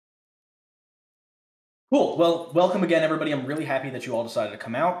Cool. Well, welcome again, everybody. I'm really happy that you all decided to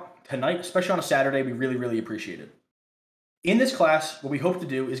come out tonight, especially on a Saturday. We really appreciate it. In this class, what we hope to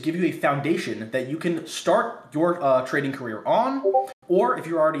do is give you a foundation that you can start your trading career on, or if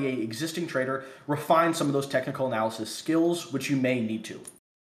you're already an existing trader, refine some of those technical analysis skills, which you may need to.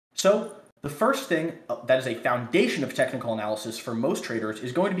 So the first thing that is a foundation of technical analysis for most traders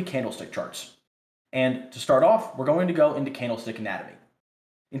is going to be candlestick charts. And to start off, we're going to go into candlestick anatomy.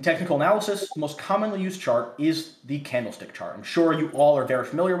 In technical analysis, the most commonly used chart is the candlestick chart. I'm sure you all are very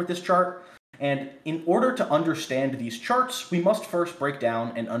familiar with this chart. And in order to understand these charts, we must first break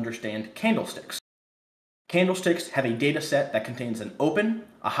down and understand candlesticks. Candlesticks have a data set that contains an open,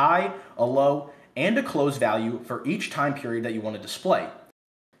 a high, a low, and a close value for each time period that you want to display.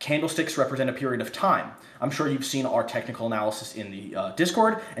 Candlesticks represent a period of time. I'm sure you've seen our technical analysis in the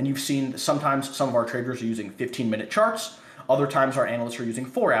Discord, and you've seen sometimes some of our traders are using 15-minute charts. Other times our analysts are using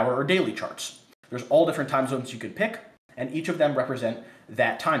 4-hour or daily charts. There's all different time zones you could pick, and each of them represent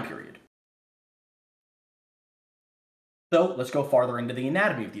that time period. So let's go farther into the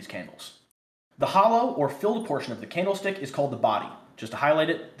anatomy of these candles. The hollow or filled portion of the candlestick is called the body. Just to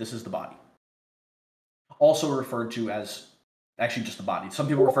highlight it, this is the body. Also referred to as, actually just the body. Some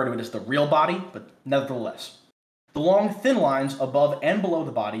people refer to it as the real body, but nevertheless. The long thin lines above and below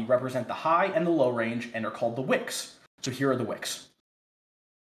the body represent the high and the low range and are called the wicks. So here are the wicks.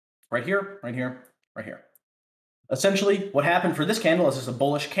 Right here, right here, right here. Essentially, what happened for this candle is this is a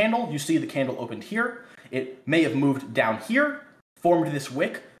bullish candle. You see the candle opened here. It may have moved down here, formed this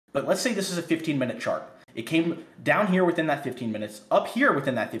wick, but let's say this is a 15-minute chart. It came down here within that 15 minutes, up here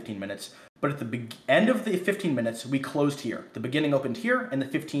within that 15 minutes, but at the end of the 15 minutes, we closed here. The beginning opened here, and the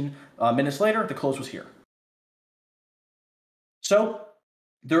 15 minutes later, the close was here. So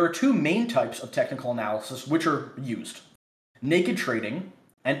there are two main types of technical analysis which are used: naked trading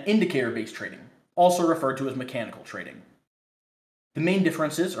and indicator-based trading, also referred to as mechanical trading. The main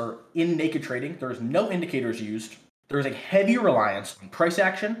differences are in naked trading, there is no indicators used, there is a heavy reliance on price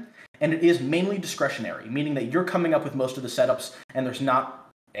action, and it is mainly discretionary, meaning that you're coming up with most of the setups and there's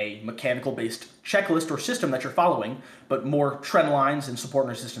not a mechanical-based checklist or system that you're following, but more trend lines and support and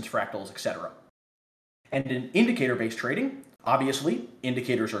resistance fractals, etc. And in indicator-based trading, obviously,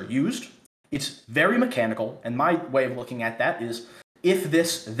 indicators are used. It's very mechanical, and my way of looking at that is if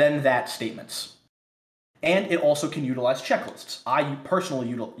this, then that statements. And it also can utilize checklists. I personally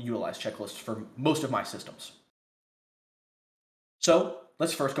utilize checklists for most of my systems. So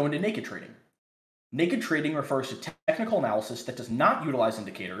let's first go into naked trading. Naked trading refers to technical analysis that does not utilize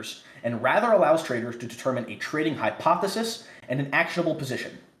indicators and rather allows traders to determine a trading hypothesis and an actionable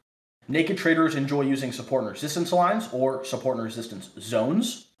position. Naked traders enjoy using support and resistance lines or support and resistance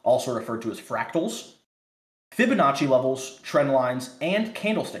zones, also referred to as fractals, Fibonacci levels, trend lines, and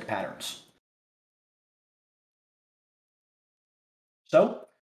candlestick patterns. So,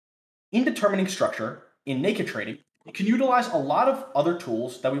 in determining structure in naked trading, you can utilize a lot of other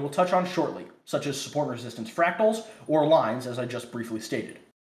tools that we will touch on shortly, such as support and resistance fractals or lines, as I just briefly stated.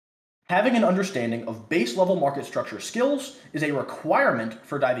 Having an understanding of base level market structure skills is a requirement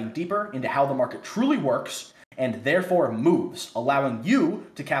for diving deeper into how the market truly works and therefore moves, allowing you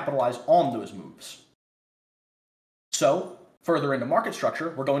to capitalize on those moves. So, further into market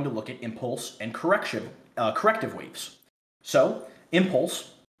structure, we're going to look at impulse and corrective waves. So,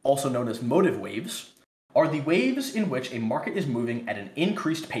 impulse, also known as motive waves, are the waves in which a market is moving at an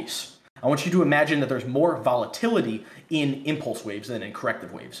increased pace. I want you to imagine that there's more volatility in impulse waves than in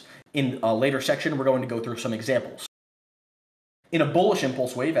corrective waves. In a later section, we're going to go through some examples. In a bullish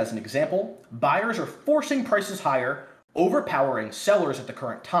impulse wave, as an example, buyers are forcing prices higher, overpowering sellers at the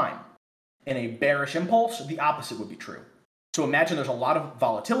current time. In a bearish impulse, the opposite would be true. So imagine there's a lot of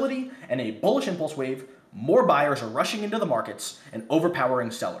volatility, and a bullish impulse wave, more buyers are rushing into the markets and overpowering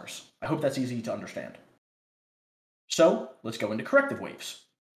sellers. I hope that's easy to understand. So let's go into corrective waves.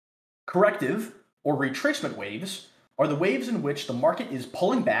 Corrective, or retracement waves, are the waves in which the market is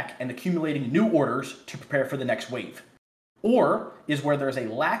pulling back and accumulating new orders to prepare for the next wave, or is where there is a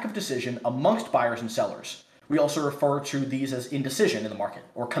lack of decision amongst buyers and sellers. We also refer to these as indecision in the market,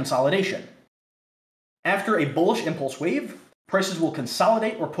 or consolidation. After a bullish impulse wave, prices will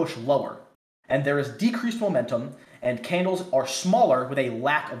consolidate or push lower, and there is decreased momentum, and candles are smaller with a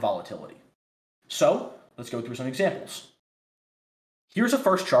lack of volatility. So, let's go through some examples. Here's a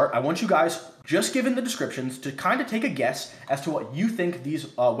first chart. I want you guys, just given the descriptions, to kind of take a guess as to what you think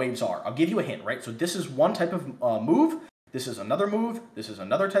these waves are. I'll give you a hint, right? So this is one type of move, this is another move, this is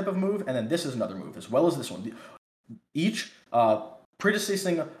another type of move, and then this is another move, as well as this one. Each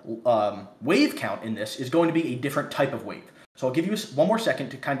predecessing wave count in this is going to be a different type of wave. So I'll give you one more second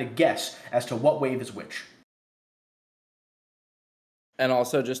to kind of guess as to what wave is which. And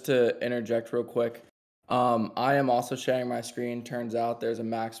also, just to interject real quick, I am also sharing my screen. Turns out there's a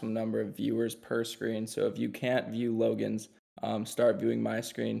maximum number of viewers per screen. So if you can't view Logan's, start viewing my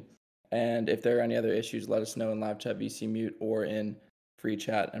screen. And if there are any other issues, let us know in live chat, VC Mute, or in free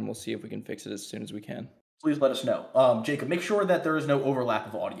chat, and we'll see if we can fix it as soon as we can. Please let us know. Jacob, make sure that there is no overlap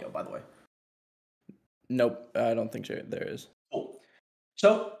of audio, by the way. Nope, I don't think there is. Cool.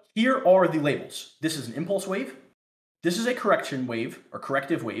 So here are the labels. This is an impulse wave. This is a correction wave or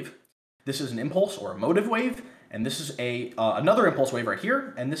corrective wave. This is an impulse or a motive wave. And this is another impulse wave right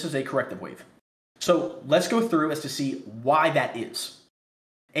here. And this is a corrective wave. So let's go through as to see why that is.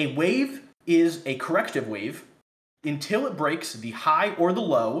 A wave is a corrective wave until it breaks the high or the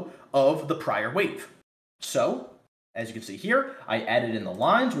low of the prior wave. So, as you can see here, I added in the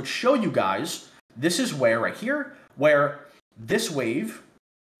lines which show you guys this is where, right here, where this wave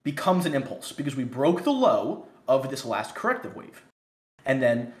becomes an impulse because we broke the low of this last corrective wave. And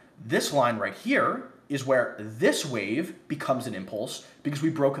then this line right here is where this wave becomes an impulse because we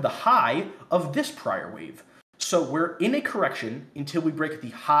broke the high of this prior wave. So we're in a correction until we break the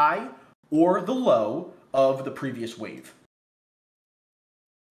high or the low of the previous wave.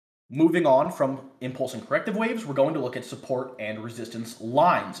 Moving on from impulse and corrective waves, we're going to look at support and resistance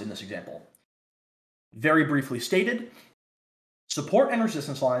lines in this example. Very briefly stated, support and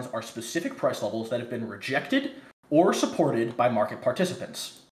resistance lines are specific price levels that have been rejected or supported by market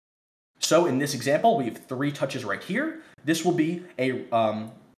participants. So in this example, we have 3 touches right here. This will be a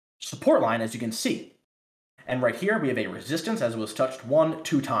support line, as you can see. And right here, we have a resistance, as it was touched 1,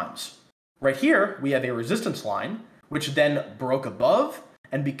 2 times. Right here, we have a resistance line, which then broke above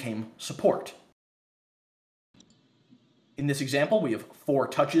and became support. In this example, we have 4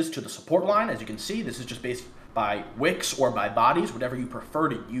 touches to the support line. As you can see, this is just based by wicks or by bodies, whatever you prefer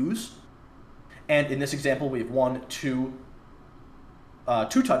to use. And in this example, we have 1, 2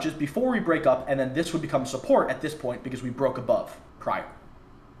 touches before we break up, and then this would become support at this point because we broke above prior.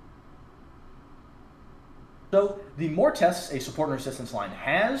 So the more tests a support and resistance line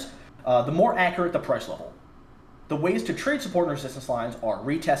has, the more accurate the price level. The ways to trade support and resistance lines are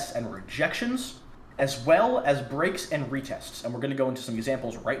retests and rejections, as well as breaks and retests. And we're going to go into some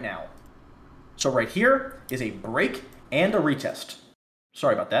examples right now. So right here is a break and a retest.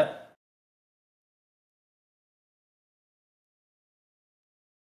 Sorry about that.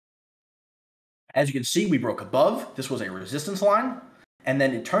 As you can see, we broke above. This was a resistance line, and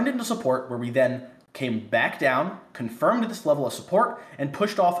then it turned into support, where we then came back down, confirmed this level of support, and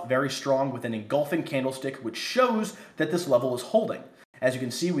pushed off very strong with an engulfing candlestick, which shows that this level is holding. As you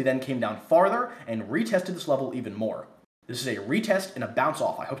can see, we then came down farther and retested this level even more. This is a retest and a bounce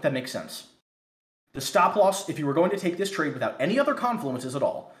off. I hope that makes sense. The stop loss, if you were going to take this trade without any other confluences at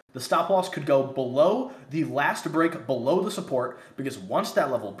all, the stop loss could go below the last break below the support, because once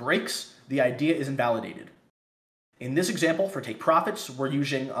that level breaks, the idea is invalidated. In this example, for take profits, we're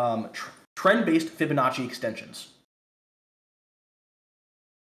using trend-based Fibonacci extensions.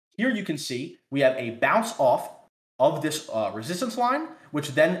 Here you can see we have a bounce off of this resistance line, which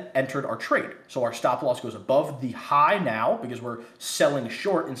then entered our trade. So our stop loss goes above the high now because we're selling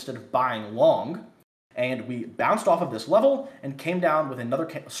short instead of buying long. And we bounced off of this level and came down with another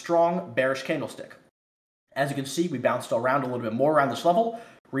strong bearish candlestick. As you can see, we bounced around a little bit more around this level,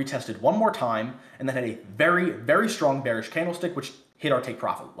 retested one more time, and then had a very, very strong bearish candlestick, which hit our take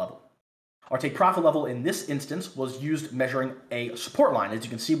profit level. Our take profit level in this instance was used measuring a support line. As you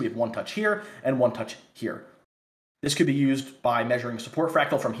can see, we have 1 touch here and 1 touch here. This could be used by measuring a support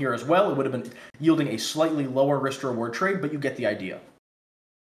fractal from here as well. It would have been yielding a slightly lower risk to reward trade, but you get the idea.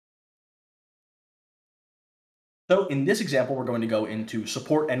 So in this example, we're going to go into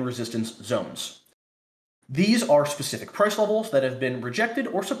support and resistance zones. These are specific price levels that have been rejected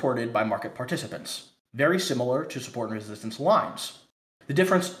or supported by market participants, very similar to support and resistance lines. The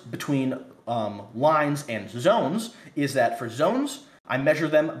difference between lines and zones is that for zones, I measure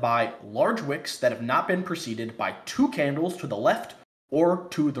them by large wicks that have not been preceded by 2 candles to the left or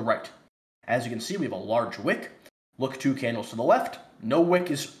to the right. As you can see, we have a large wick. Look 2 candles to the left. No wick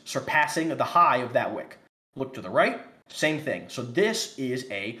is surpassing the high of that wick. Look to the right, same thing. So this is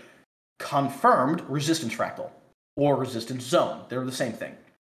a confirmed resistance fractal or resistance zone. They're the same thing.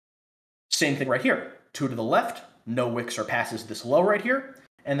 Same thing right here. 2 to the left, no wick surpasses this low right here,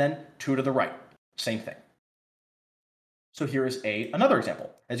 and then 2 to the right, same thing. So here is another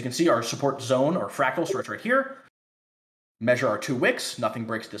example. As you can see, our support zone or fractal starts right here. Measure our 2 wicks, nothing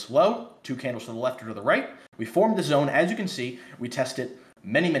breaks this low, 2 candles to the left or to the right. We form the zone. As you can see, we test it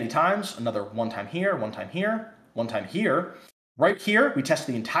many, many times, another 1 time here, 1 time here, one time here. Right here, we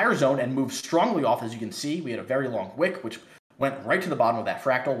tested the entire zone and moved strongly off. As you can see, we had a very long wick, which went right to the bottom of that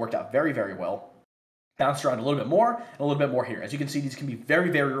fractal, worked out very, very well. Bounced around a little bit more and a little bit more here. As you can see, these can be very,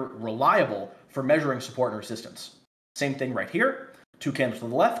 very reliable for measuring support and resistance. Same thing right here. 2 candles to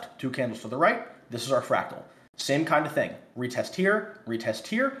the left, 2 candles to the right. This is our fractal. Same kind of thing. Retest here,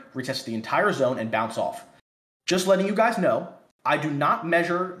 retest the entire zone and bounce off. Just letting you guys know, I do not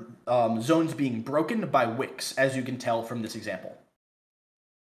measure zones being broken by wicks, as you can tell from this example.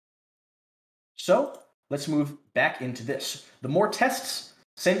 So let's move back into this. The more tests,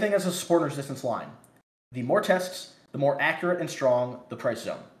 same thing as a support and resistance line. The more tests, the more accurate and strong the price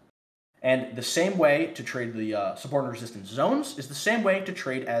zone. And the same way to trade the support and resistance zones is the same way to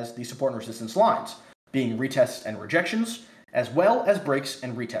trade as the support and resistance lines, being retests and rejections, as well as breaks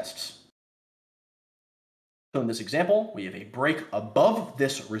and retests. So in this example, we have a break above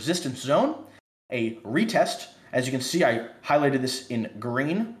this resistance zone, a retest. As you can see, I highlighted this in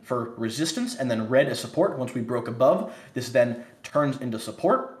green for resistance and then red as support. Once we broke above, this then turns into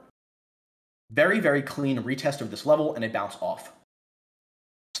support. Very, very clean retest of this level and a bounce off.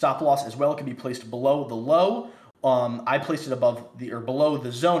 Stop loss as well can be placed below the low. I placed it below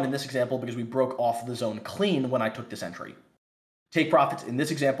the zone in this example because we broke off the zone clean when I took this entry. Take profits in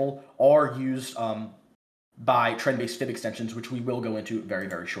this example are used by trend-based fib extensions, which we will go into very,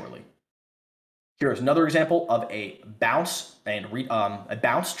 very shortly. Here is another example of a bounce and a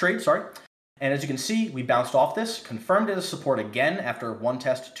bounce trade. And as you can see, we bounced off this, confirmed it as support again after 1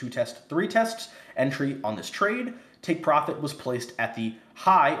 test, 2 tests, 3 tests, entry on this trade. Take profit was placed at the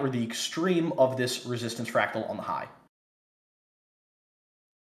high or the extreme of this resistance fractal on the high.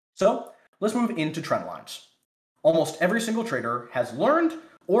 So let's move into trend lines. Almost every single trader has learned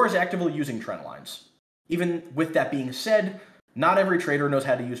or is actively using trend lines. Even with that being said, not every trader knows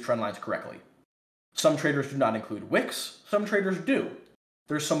how to use trend lines correctly. Some traders do not include wicks, some traders do.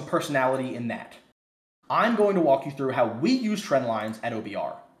 There's some personality in that. I'm going to walk you through how we use trend lines at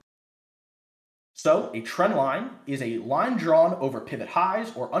OBR. So a trend line is a line drawn over pivot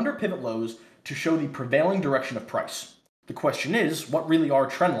highs or under pivot lows to show the prevailing direction of price. The question is, what really are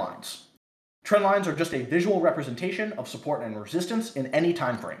trend lines? Trend lines are just a visual representation of support and resistance in any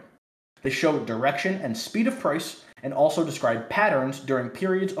time frame. They show direction and speed of price and also describe patterns during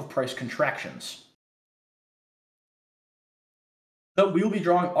periods of price contractions. So we will be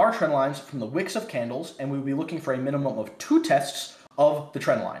drawing our trend lines from the wicks of candles, and we will be looking for a minimum of 2 tests of the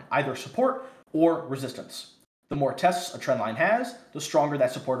trend line, either support or resistance. The more tests a trend line has, the stronger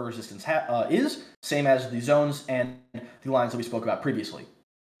that support or resistance is, same as the zones and the lines that we spoke about previously.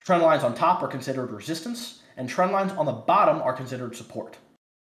 Trend lines on top are considered resistance, and trend lines on the bottom are considered support.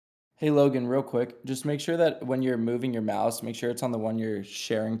 Hey Logan, real quick, just make sure that when you're moving your mouse, make sure it's on the one you're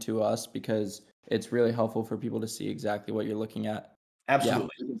sharing to us, because it's really helpful for people to see exactly what you're looking at. Absolutely.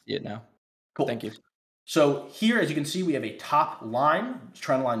 Yeah, you can see it now. Cool. Thank you. So here, as you can see, we have a top line,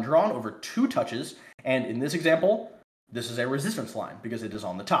 trend line drawn over 2 touches. And in this example, this is a resistance line because it is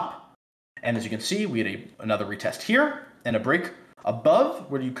on the top. And as you can see, we had another retest here and a break above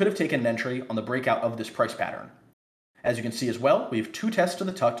where you could have taken an entry on the breakout of this price pattern. As you can see as well, we have 2 tests to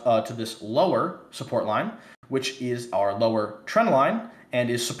to this lower support line, which is our lower trend line and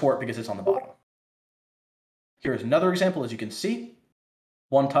is support because it's on the bottom. Here's another example. As you can see,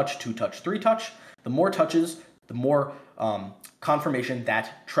 1 touch, 2 touch, 3 touch. The more touches, the more confirmation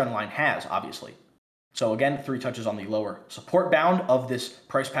that trend line has, obviously. So again, 3 touches on the lower support bound of this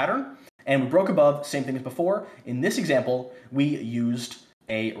price pattern. And we broke above, same thing as before. In this example, we used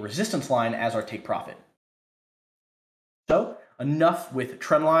a resistance line as our take profit. So enough with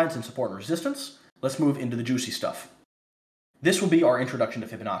trend lines and support and resistance. Let's move into the juicy stuff. This will be our introduction to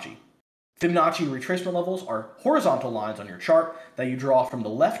Fibonacci. Fibonacci retracement levels are horizontal lines on your chart that you draw from the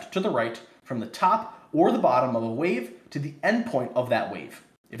left to the right, from the top or the bottom of a wave to the end point of that wave.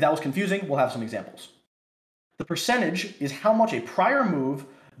 If that was confusing, we'll have some examples. The percentage is how much a prior move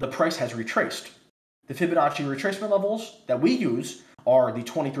the price has retraced. The Fibonacci retracement levels that we use are the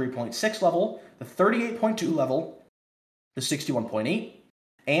 23.6 level, the 38.2 level, the 61.8,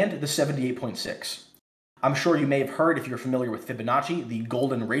 and the 78.6. I'm sure you may have heard, if you're familiar with Fibonacci, the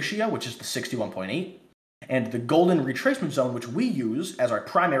golden ratio, which is the 61.8, and the golden retracement zone, which we use as our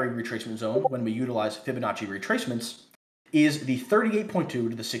primary retracement zone when we utilize Fibonacci retracements, is the 38.2 to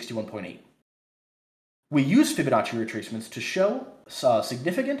the 61.8. We use Fibonacci retracements to show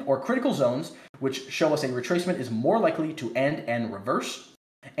significant or critical zones, which show us a retracement is more likely to end and reverse,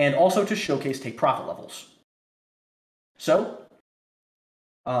 and also to showcase take profit levels. So,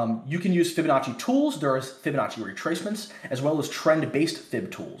 you can use Fibonacci tools. There is Fibonacci retracements, as well as trend-based fib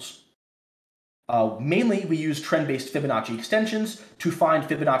tools. Mainly, we use trend-based Fibonacci extensions to find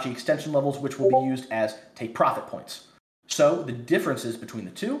Fibonacci extension levels, which will be used as take profit points. So the differences between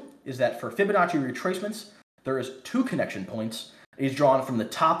the two is that for Fibonacci retracements, there is 2 connection points. It is drawn from the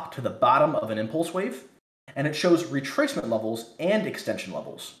top to the bottom of an impulse wave, and it shows retracement levels and extension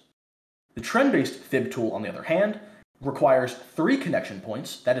levels. The trend-based Fib tool, on the other hand, requires 3 connection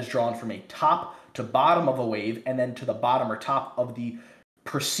points that is drawn from a top to bottom of a wave and then to the bottom or top of the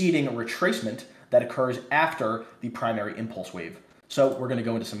preceding retracement that occurs after the primary impulse wave. So we're going to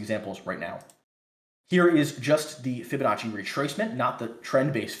go into some examples right now. Here is just the Fibonacci retracement, not the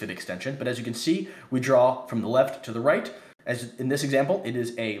trend-based Fib extension, but as you can see, we draw from the left to the right. As in this example, it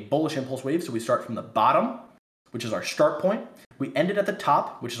is a bullish impulse wave, so we start from the bottom, which is our start point. We end it at the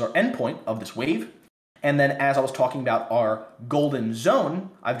top, which is our end point of this wave. And then as I was talking about our golden zone,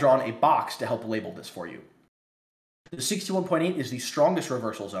 I've drawn a box to help label this for you. The 61.8 is the strongest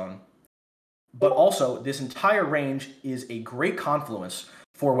reversal zone, but also this entire range is a great confluence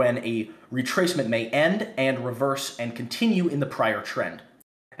for when a retracement may end and reverse and continue in the prior trend.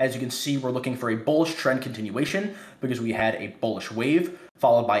 As you can see, we're looking for a bullish trend continuation because we had a bullish wave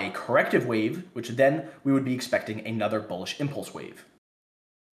followed by a corrective wave, which then we would be expecting another bullish impulse wave.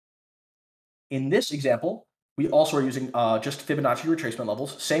 In this example, we also are using just Fibonacci retracement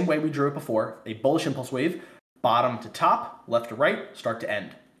levels, same way we drew it before, a bullish impulse wave, bottom to top, left to right, start to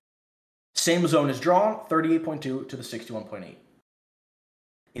end. Same zone is drawn, 38.2 to the 61.8.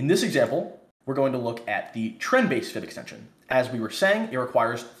 In this example, we're going to look at the trend-based Fib extension. As we were saying, it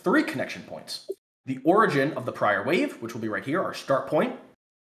requires 3 connection points. The origin of the prior wave, which will be right here, our start point,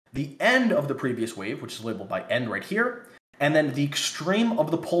 the end of the previous wave, which is labeled by end right here, and then the extreme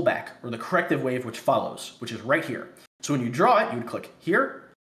of the pullback, or the corrective wave which follows, which is right here. So when you draw it, you would click here,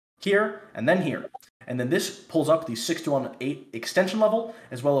 here, and then here. And then this pulls up the 61.8 extension level,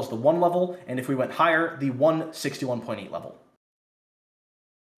 as well as the 1 level, and if we went higher, the 161.8 level.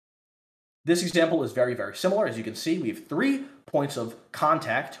 This example is very, very similar. As you can see, we have 3 points of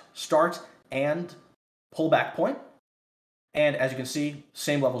contact, start and pullback point. And as you can see,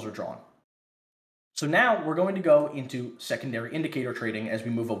 same levels are drawn. So now we're going to go into secondary indicator trading as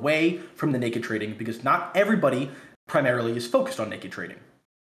we move away from the naked trading, because not everybody primarily is focused on naked trading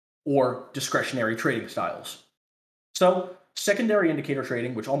or discretionary trading styles. So secondary indicator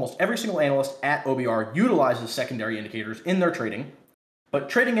trading, which almost every single analyst at OBR utilizes secondary indicators in their trading, but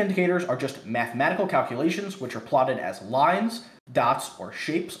trading indicators are just mathematical calculations which are plotted as lines, dots, or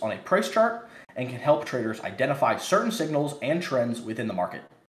shapes on a price chart and can help traders identify certain signals and trends within the market.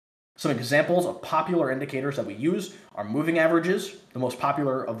 Some examples of popular indicators that we use are moving averages, the most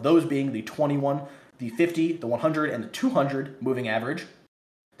popular of those being the 21, the 50, the 100, and the 200 moving average,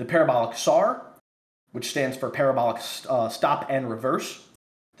 the parabolic SAR, which stands for parabolic stop and reverse,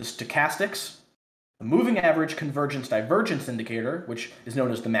 the stochastics, the moving average convergence divergence indicator, which is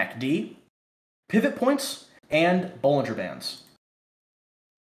known as the MACD, pivot points, and Bollinger Bands.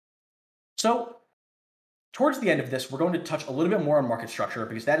 So, towards the end of this, we're going to touch a little bit more on market structure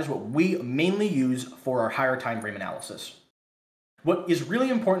because that is what we mainly use for our higher time frame analysis. What is really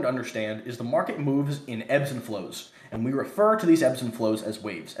important to understand is the market moves in ebbs and flows, and we refer to these ebbs and flows as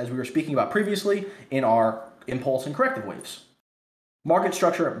waves, as we were speaking about previously in our impulse and corrective waves. Market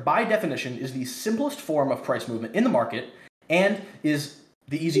structure, by definition, is the simplest form of price movement in the market and is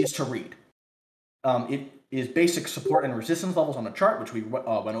the easiest to read. It is basic support and resistance levels on the chart, which we went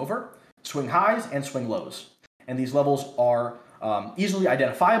over, swing highs and swing lows. And these levels are easily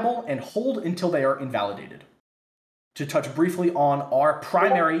identifiable and hold until they are invalidated. To touch briefly on our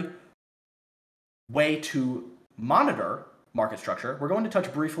primary way to monitor market structure, we're going to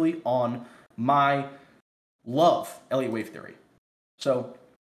touch briefly on my love Elliott wave theory. So,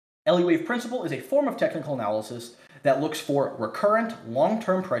 Elliott wave principle is a form of technical analysis that looks for recurrent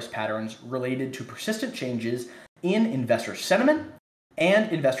long-term price patterns related to persistent changes in investor sentiment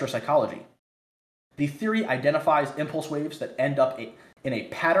and investor psychology. The theory identifies impulse waves that end up in a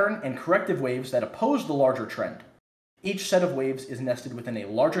pattern and corrective waves that oppose the larger trend. Each set of waves is nested within a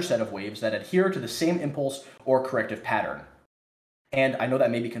larger set of waves that adhere to the same impulse or corrective pattern. And I know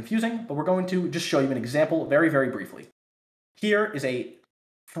that may be confusing, but we're going to just show you an example very, very briefly. Here is a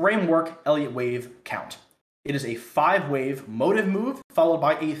framework Elliott wave count. It is a 5-wave motive move followed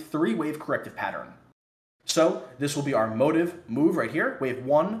by a 3-wave corrective pattern. So this will be our motive move right here. Wave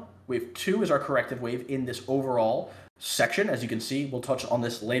 1, wave 2 is our corrective wave in this overall section. As you can see, we'll touch on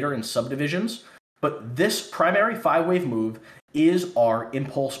this later in subdivisions. But this primary 5-wave move is our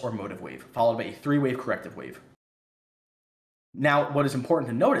impulse or motive wave, followed by a 3-wave corrective wave. Now, what is important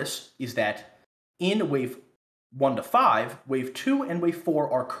to notice is that in wave 1 to 5, wave 2 and wave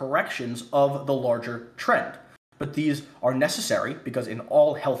 4 are corrections of the larger trend. But these are necessary because in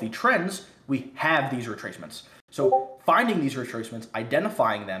all healthy trends, we have these retracements. So finding these retracements,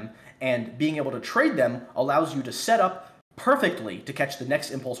 identifying them, and being able to trade them allows you to set up perfectly to catch the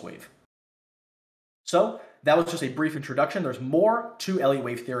next impulse wave. So that was just a brief introduction. There's more to Elliott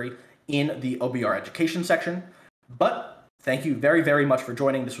wave theory in the OBR education section, but thank you very, very much for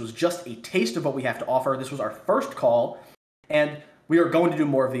joining. This was just a taste of what we have to offer. This was our first call, and we are going to do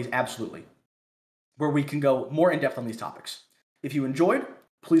more of these, absolutely, where we can go more in depth on these topics. If you enjoyed,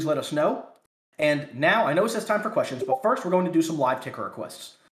 please let us know. And now, I know it says time for questions, but first we're going to do some live ticker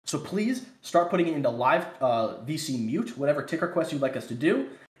requests. So please start putting it into live VC mute, whatever ticker request you'd like us to do.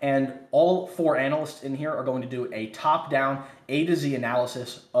 And all 4 analysts in here are going to do a top-down A to Z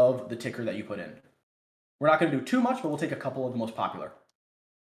analysis of the ticker that you put in. We're not going to do too much, but we'll take a couple of the most popular.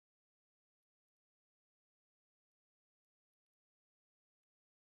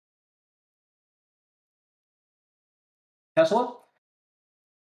 Tesla?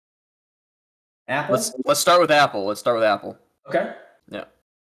 Apple? Let's start with Apple. Okay. Yeah.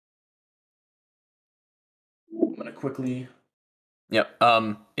 I'm going to quickly... Yep.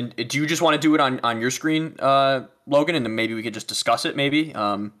 And do you just want to do it on your screen, Logan, and then maybe we could just discuss it? Maybe.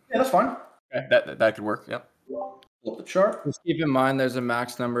 Yeah, that's fine. Okay. That could work. Yep. Pull up the chart. Just keep in mind there's a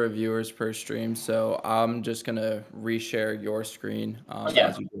max number of viewers per stream, so I'm just gonna reshare your screen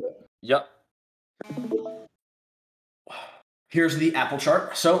as you do it. Yep. Here's the Apple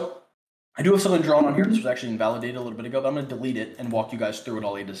chart. So I do have something drawn on here. This was actually invalidated a little bit ago, but I'm going to delete it and walk you guys through it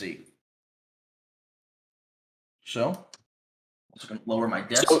all A to Z. So I'm just going to lower my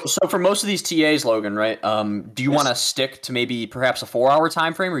desk. So for most of these TAs, Logan, right? Do you want to stick to maybe perhaps a 4-hour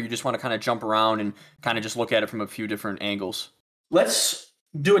time frame, or you just want to kind of jump around and kind of just look at it from a few different angles? Let's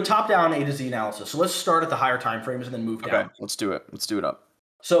do a top-down A to Z analysis. So let's start at the higher time frames and then move down. Okay, let's do it. Let's do it up.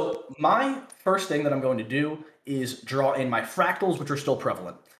 So my first thing that I'm going to do is draw in my fractals, which are still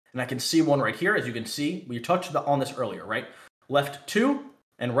prevalent. And I can see one right here. As you can see, we touched on this earlier, right? Left 2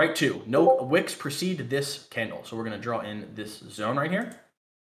 and right 2. No wicks precede this candle. So we're going to draw in this zone right here.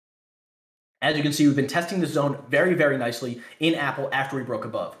 As you can see, we've been testing this zone very, very nicely in Apple after we broke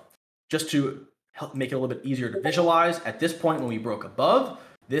above. Just to help make it a little bit easier to visualize, at this point when we broke above,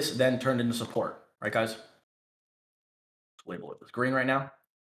 this then turned into support. Right, guys? Let's label it with green right now.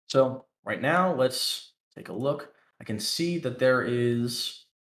 So right now, let's take a look. I can see that there is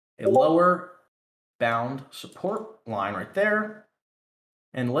a lower bound support line right there.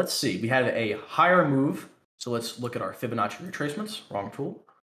 And let's see, we had a higher move. So let's look at our Fibonacci retracements. Wrong tool.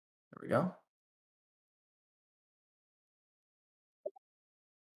 There we go.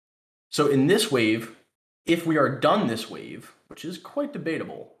 So in this wave, if we are done this wave, which is quite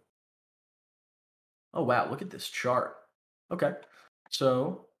debatable. Oh, wow, look at this chart. Okay,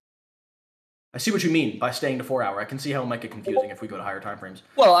 so I see what you mean by staying to 4 hour. I can see how it might get confusing if we go to higher time frames.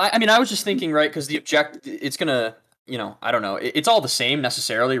 Well, I mean, I was just thinking, right, because it's going to, I don't know. It's all the same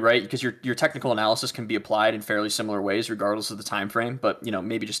necessarily, right? Because your technical analysis can be applied in fairly similar ways regardless of the time frame. But,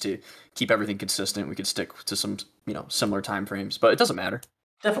 maybe just to keep everything consistent, we could stick to some, similar time frames. But it doesn't matter.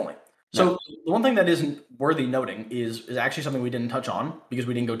 Definitely. So the one thing that isn't worthy noting is actually something we didn't touch on because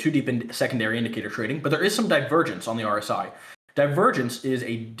we didn't go too deep into secondary indicator trading, but there is some divergence on the RSI. Divergence is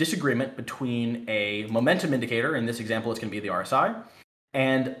a disagreement between a momentum indicator, in this example it's going to be the RSI,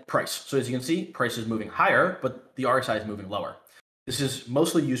 and price. So as you can see, price is moving higher, but the RSI is moving lower. This is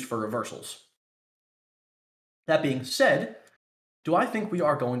mostly used for reversals. That being said, do I think we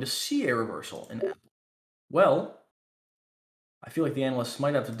are going to see a reversal in Apple? Well, I feel like the analysts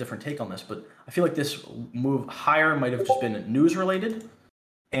might have a different take on this, but I feel like this move higher might have just been news related,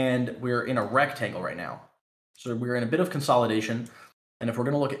 and we're in a rectangle right now. So we're in a bit of consolidation, and if we're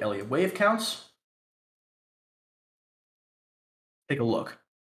going to look at Elliott wave counts, take a look.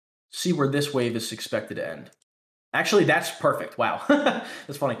 See where this wave is expected to end. Actually, that's perfect. Wow.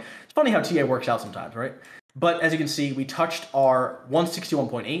 That's funny. It's funny how TA works out sometimes, right? But as you can see, we touched our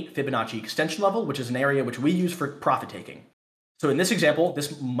 161.8 Fibonacci extension level, which is an area which we use for profit taking. So in this example,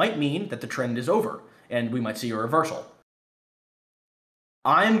 this might mean that the trend is over, and we might see a reversal.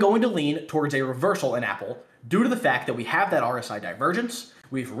 I'm going to lean towards a reversal in Apple due to the fact that we have that RSI divergence.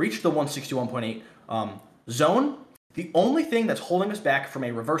 We've reached the 161.8 zone. The only thing that's holding us back from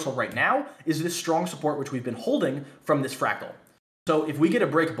a reversal right now is this strong support which we've been holding from this fractal. So if we get a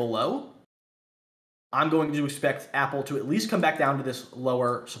break below, I'm going to expect Apple to at least come back down to this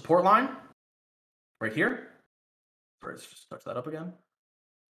lower support line right here. Let's just touch that up again.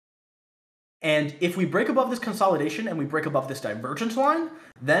 And if we break above this consolidation and we break above this divergence line,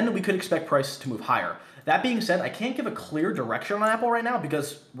 then we could expect prices to move higher. That being said, I can't give a clear direction on Apple right now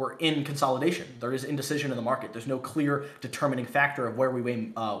because we're in consolidation. There is indecision in the market. There's no clear determining factor of where we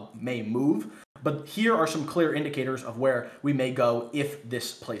may move. But here are some clear indicators of where we may go if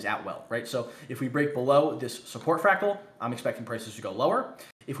this plays out well, right? So if we break below this support fractal, I'm expecting prices to go lower.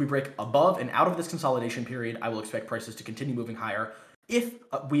 If we break above and out of this consolidation period, I will expect prices to continue moving higher if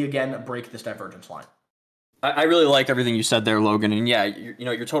we again break this divergence line. I really like everything you said there, Logan. And yeah,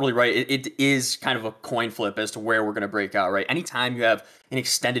 you're totally right. It is kind of a coin flip as to where we're going to break out, right? Anytime you have an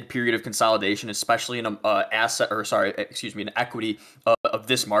extended period of consolidation, especially in an an equity of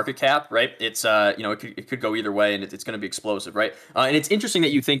this market cap, right? It's it could go either way, and it's going to be explosive, right? And it's interesting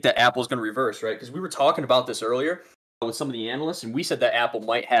that you think that Apple's going to reverse, right? Because we were talking about this earlier with some of the analysts, and we said that Apple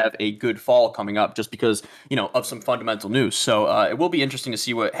might have a good fall coming up just because of some fundamental news. So it will be interesting to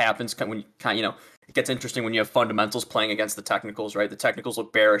see what happens when it gets interesting when you have fundamentals playing against the technicals, right? The technicals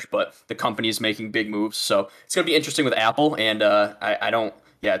look bearish, but the company is making big moves. So it's going to be interesting with Apple, and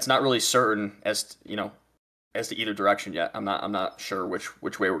it's not really certain as to either direction yet. I'm not sure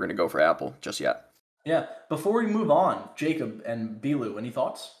which way we're going to go for Apple just yet. Yeah. Before we move on, Jacob and Bilu, any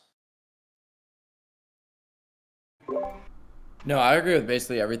thoughts? No, I agree with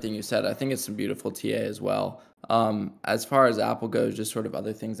basically everything you said. I think it's some beautiful TA as well. As far as Apple goes, just sort of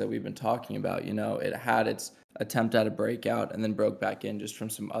other things that we've been talking about, it had its attempt at a breakout and then broke back in just from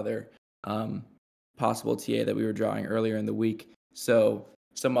some other possible TA that we were drawing earlier in the week. So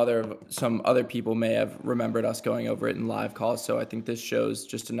some other people may have remembered us going over it in live calls. So I think this shows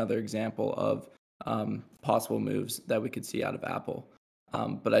just another example of possible moves that we could see out of Apple.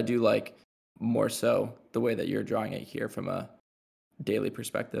 But I do like more so the way that you're drawing it here from a daily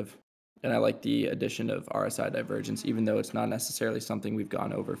perspective. And I like the addition of RSI divergence, even though it's not necessarily something we've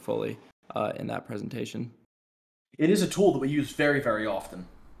gone over fully in that presentation. It is a tool that we use very, very often.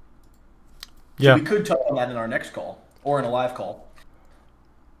 Yeah. So we could touch on that in our next call or in a live call.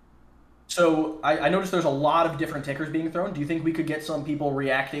 So I noticed there's a lot of different tickers being thrown. Do you think we could get some people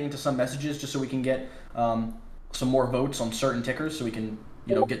reacting to some messages just so we can get some more votes on certain tickers so we can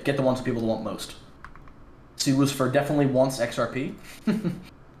get the ones that people want most? See, Lucifer definitely wants XRP. Did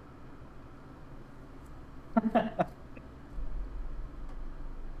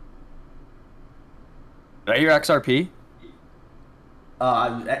I hear XRP?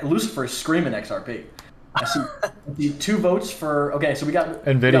 Lucifer is screaming XRP. I see 2 votes for. Okay, so we got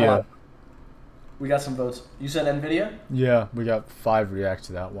NVIDIA. We got some votes. You said NVIDIA? Yeah, we got 5 reacts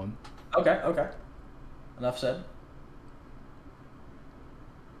to that one. Okay. Enough said.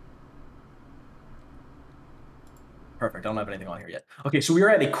 Perfect. I don't have anything on here yet. Okay, so we are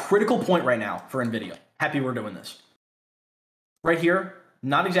at a critical point right now for NVIDIA. Happy we're doing this. Right here,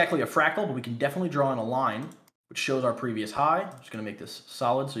 not exactly a fractal, but we can definitely draw in a line, which shows our previous high. I'm just going to make this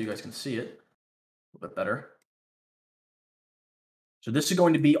solid so you guys can see it a little bit better. So this is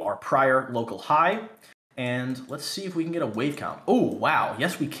going to be our prior local high. And let's see if we can get a wave count. Oh, wow.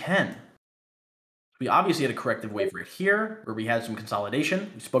 Yes, we can. We obviously had a corrective wave right here where we had some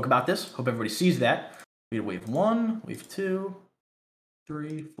consolidation. We spoke about this. Hope everybody sees that. We had wave 1, wave 2,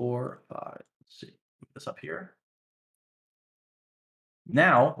 3, 4, 5. Let's see. Move this up here.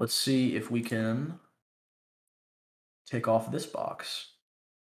 Now, let's see if we can take off this box.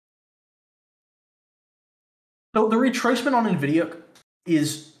 So the retracement on NVIDIA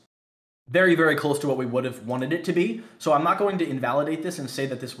is very, very close to what we would have wanted it to be. So I'm not going to invalidate this and say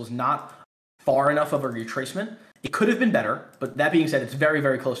that this was not far enough of a retracement. It could have been better, but that being said, it's very,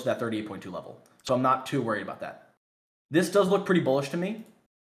 very close to that 38.2 level. So I'm not too worried about that. This does look pretty bullish to me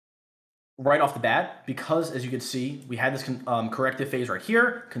right off the bat because, as you can see, we had this corrective phase right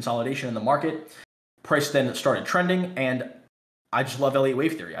here, consolidation in the market. Price then started trending, and I just love Elliott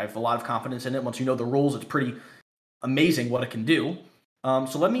wave theory. I have a lot of confidence in it. Once you know the rules, it's pretty amazing what it can do.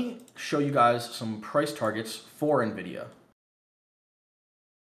 So let me show you guys some price targets for NVIDIA.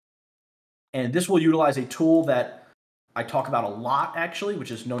 And this will utilize a tool that I talk about a lot, actually,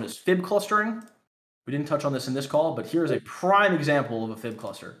 which is known as fib clustering. We didn't touch on this in this call, but here's a prime example of a fib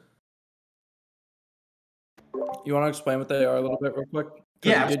cluster. You want to explain what they are a little bit real quick?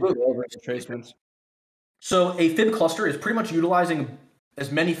 Yeah, absolutely. Over retracements. So a fib cluster is pretty much utilizing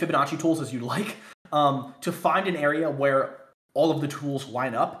as many Fibonacci tools as you like to find an area where all of the tools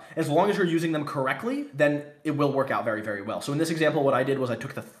line up. As long as you're using them correctly, then it will work out very, very well. So in this example, what I did was I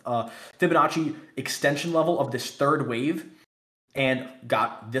took the Fibonacci extension level of this third wave and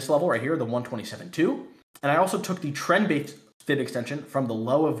got this level right here, the 127.2. And I also took the trend-based fib extension from the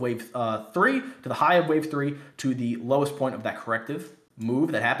low of wave 3 to the high of wave 3 to the lowest point of that corrective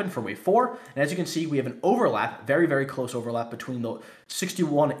move that happened for wave 4. And as you can see, we have an overlap, very, very close overlap between the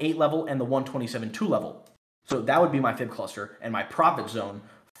 61.8 level and the 127.2 level. So that would be my fib cluster and my profit zone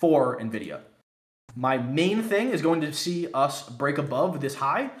for NVIDIA. My main thing is going to see us break above this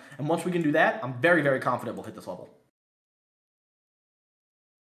high. And once we can do that, I'm very, very confident we'll hit this level.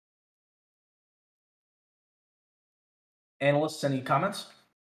 Analysts, any comments?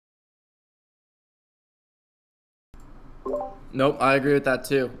 Nope, I agree with that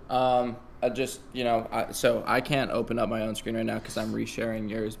too. I just, so I can't open up my own screen right now because I'm resharing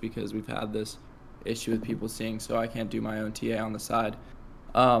yours because we've had this issue with people seeing, so I can't do my own TA on the side.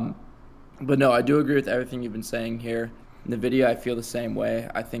 But no, I do agree with everything you've been saying here. In the video, I feel the same way.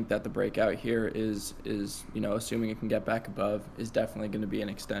 I think that the breakout here is assuming it can get back above, is definitely going to be an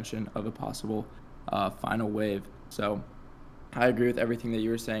extension of a possible final wave. So I agree with everything that you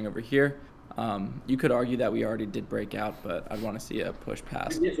were saying over here. You could argue that we already did break out, but I'd want to see a push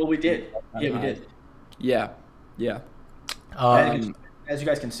past. Well, we did. Yeah, we did. Yeah. As you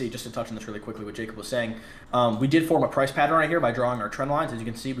guys can see, just to touch on this really quickly, what Jacob was saying, we did form a price pattern right here by drawing our trend lines. As you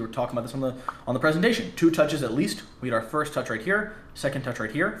can see, we were talking about this on the presentation. 2 touches at least. We had our first touch right here, second touch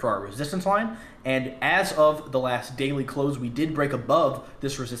right here for our resistance line. And as of the last daily close, we did break above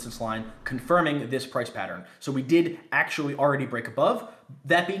this resistance line, confirming this price pattern. So we did actually already break above.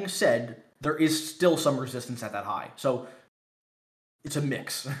 That being said, there is still some resistance at that high. So it's a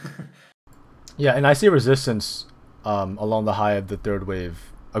mix. Yeah, and I see resistance along the high of the third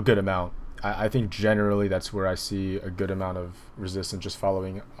wave a good amount. I think generally that's where I see a good amount of resistance, just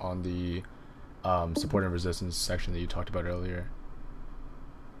following on the support and resistance section that you talked about earlier.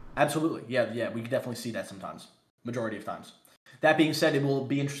 Absolutely. Yeah, we definitely see that sometimes, majority of times. That being said, it will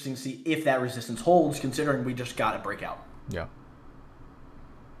be interesting to see if that resistance holds, considering we just got a breakout. Yeah.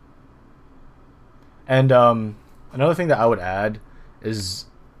 And another thing that I would add is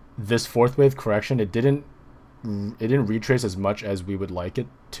this fourth wave correction, it didn't retrace as much as we would like it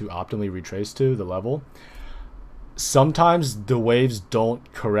to optimally retrace to the level. Sometimes the waves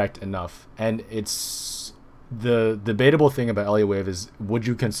don't correct enough, and it's the debatable thing about Elliott wave is, would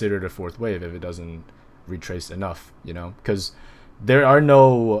you consider it a fourth wave if it doesn't retrace enough, because there are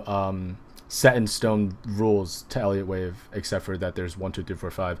no set in stone rules to Elliott wave except for that there's 1, 2, 3,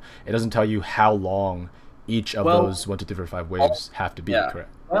 4, 5. It doesn't tell you how long each of those 1, 2, 3, 4, 5 waves have to be. Correct.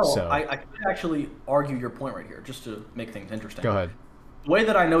 Well, so I could actually argue your point right here, just to make things interesting. Go ahead. The way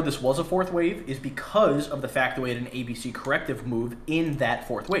that I know this was a fourth wave is because of the fact that we had an ABC corrective move in that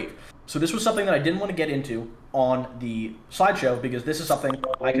fourth wave. So this was something that I didn't want to get into on the slideshow because this is something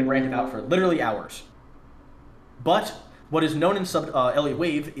I can rant about for literally hours. But what is known in Elliott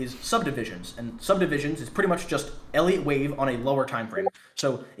wave is subdivisions, and subdivisions is pretty much just Elliott wave on a lower time frame.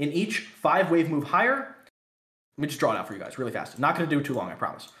 So in each 5-wave move higher, let me just draw it out for you guys really fast. Not going to do it too long, I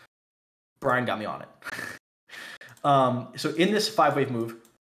promise. Brian got me on it. So in this 5-wave move,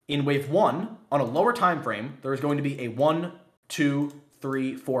 in wave 1, on a lower time frame, there is going to be a 1, 2,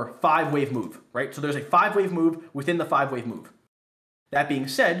 3, 4, 5-wave move, right? So there's a 5-wave move within the 5-wave move. That being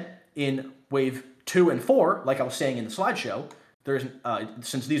said, in wave 2 and 4, like I was saying in the slideshow, there's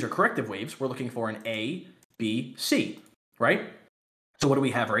since these are corrective waves, we're looking for an A, B, C, right? So what do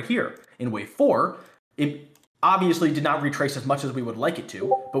we have right here? In wave 4, it obviously did not retrace as much as we would like it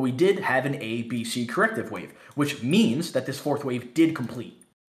to, but we did have an A, B, C corrective wave, which means that this fourth wave did complete.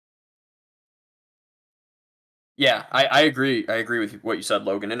 Yeah, I agree. I agree with what you said,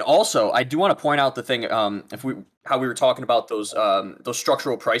 Logan. And also, I do want to point out the thing, how we were talking about those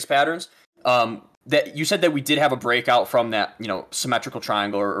structural price patterns. That you said that we did have a breakout from that, symmetrical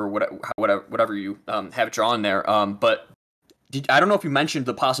triangle or whatever you have it drawn there. But I don't know if you mentioned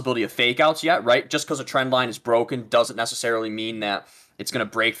the possibility of fake outs yet, right? Just because a trend line is broken doesn't necessarily mean that it's going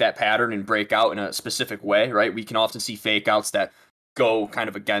to break that pattern and break out in a specific way, right? We can often see fake outs that go kind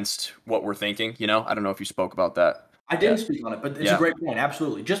of against what we're thinking, I don't know if you spoke about that. I didn't speak on it, but it's a great point.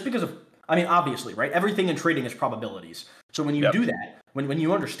 Absolutely. Just because of, obviously, right? Everything in trading is probabilities. So when you do that, when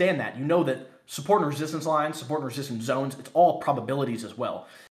you understand that, you know that support and resistance lines, support and resistance zones, it's all probabilities as well.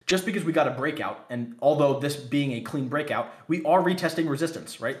 Just because we got a breakout, and although this being a clean breakout, we are retesting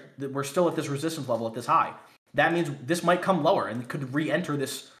resistance, right? We're still at this resistance level at this high. That means this might come lower and could re-enter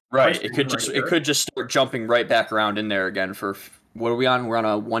this. Right. It could just start jumping right back around in there again for, what are we on? We're on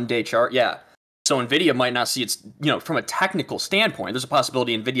a 1-day chart. Yeah. So NVIDIA might not see its, from a technical standpoint, there's a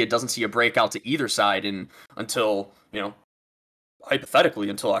possibility NVIDIA doesn't see a breakout to either side until, hypothetically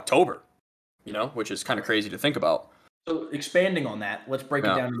until October, which is kind of crazy to think about. So expanding on that, let's break it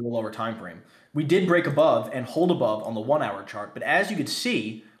down to a lower time frame. We did break above and hold above on the 1-hour chart, but as you can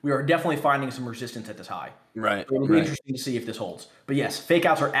see, we are definitely finding some resistance at this high. Right. So it'll be interesting to see if this holds. But yes, fake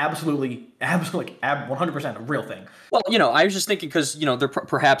outs are absolutely 100% a real thing. Well, I was just thinking because, there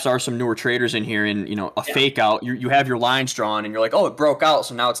perhaps are some newer traders in here and, a fake out, you have your lines drawn and you're like, oh, it broke out.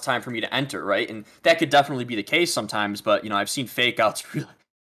 So now it's time for me to enter. Right. And that could definitely be the case sometimes. But, I've seen fake outs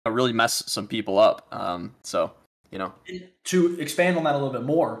really mess some people up. To expand on that a little bit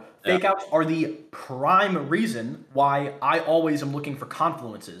more, fake outs are the prime reason why I always am looking for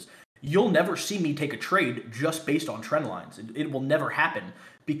confluences. You'll never see me take a trade just based on trend lines. It will never happen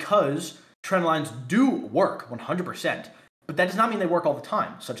because trend lines do work 100%, but that does not mean they work all the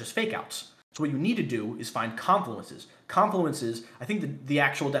time, such as fake outs. So what you need to do is find confluences. Confluences, I think the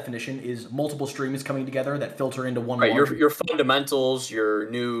actual definition is multiple streams coming together that filter into one. Right, your fundamentals, your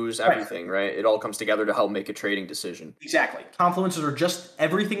news, everything, right? It all comes together to help make a trading decision. Exactly. Confluences are just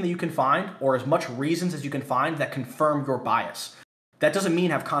everything that you can find, or as much reasons as you can find that confirm your bias. That doesn't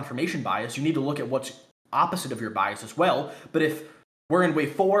mean have confirmation bias. You need to look at what's opposite of your bias as well. But if we're in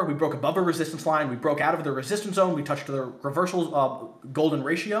wave 4, we broke above a resistance line, we broke out of the resistance zone, we touched the reversal golden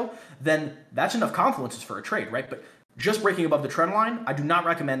ratio, then that's enough confluences for a trade, right? But just breaking above the trend line, I do not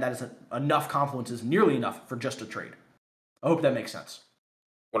recommend that as enough confluences, nearly enough for just a trade. I hope that makes sense.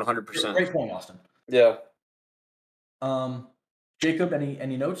 100%. Great point, Austin. Yeah. Jacob,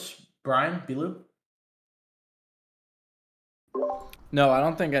 any notes? Brian, Bilu? No, I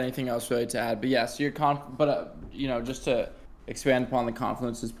don't think anything else really to add. But yes, just to expand upon the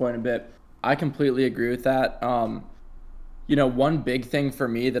confluences point a bit, I completely agree with that. One big thing for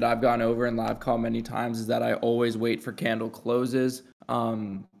me that I've gone over in live call many times is that I always wait for candle closes.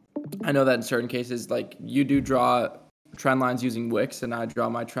 I know that in certain cases, like you do draw trend lines using wicks, and I draw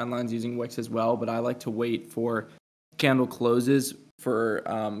my trend lines using wicks as well, but I like to wait for candle closes for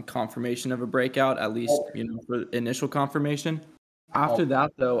confirmation of a breakout, at least, for initial confirmation. After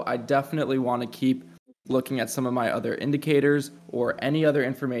that, though, I definitely want to keep looking at some of my other indicators or any other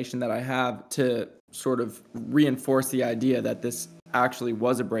information that I have to sort of reinforce the idea that this actually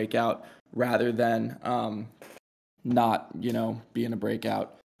was a breakout rather than not, being a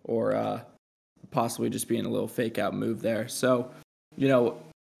breakout or possibly just being a little fake out move there. So,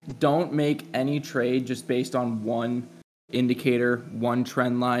 don't make any trade just based on one indicator, one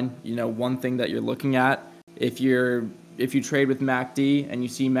trend line, one thing that you're looking at. If you trade with MACD and you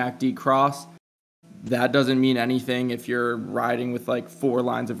see MACD cross, that doesn't mean anything if you're riding with like 4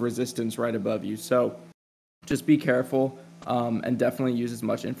 lines of resistance right above you. So just be careful and definitely use as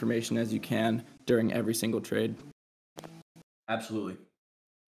much information as you can during every single trade. Absolutely.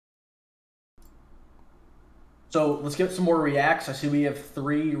 So let's get some more reacts. I see we have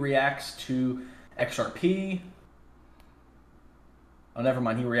 3 reacts to XRP. Oh, never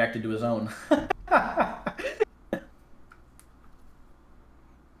mind. He reacted to his own.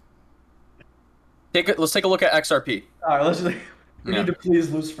 Let's take a look at XRP. All right, we need to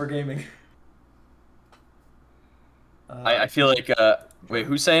please Lucifer Gaming. I feel like wait,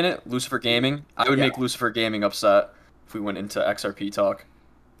 who's saying it? Lucifer Gaming? I would make Lucifer Gaming upset if we went into XRP talk.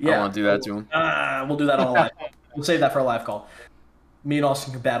 I don't want to do that to him. We'll do that on a live. We'll save that for a live call. Me and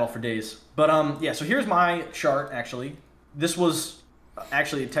Austin can battle for days. But so here's my chart actually. This was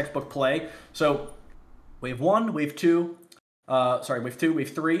actually a textbook play. So wave 1, wave 2, wave 2,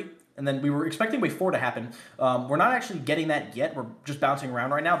 wave 3. And then we were expecting wave 4 to happen. We're not actually getting that yet. We're just bouncing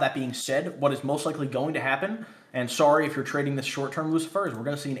around right now. That being said, what is most likely going to happen, and sorry if you're trading this short-term Lucifer, is we're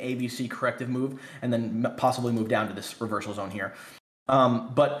going to see an ABC corrective move and then possibly move down to this reversal zone here.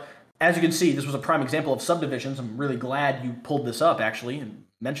 But as you can see, this was a prime example of subdivisions. I'm really glad you pulled this up, actually, and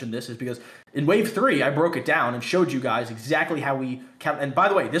mentioned this, is because in wave 3, I broke it down and showed you guys exactly how we count. And by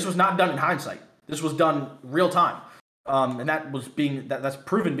the way, this was not done in hindsight. This was done real time. And that's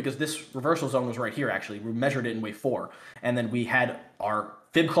proven because this reversal zone was right here, actually. We measured it in wave 4. And then we had our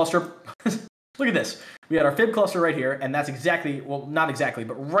fib cluster. Look at this. We had our fib cluster right here, and that's exactly, well, not exactly,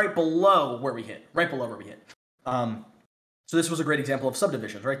 but right below where we hit. So this was a great example of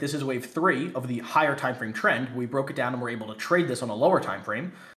subdivisions, right? This is wave 3 of the higher time frame trend. We broke it down and we're able to trade this on a lower time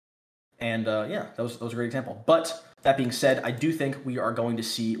frame. And that was a great example. But that being said, I do think we are going to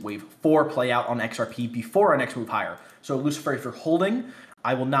see wave 4 play out on XRP before our next move higher. So Lucifer, if you're holding,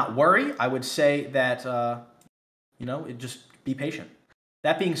 I will not worry. I would say that, just be patient.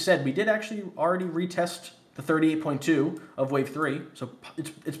 That being said, we did actually already retest the 38.2 of wave 3. So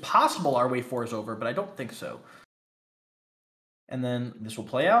it's possible our wave 4 is over, but I don't think so. And then this will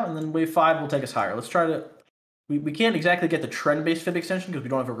play out, and then wave 5 will take us higher. Let's try to... We can't exactly get the trend-based fib extension because we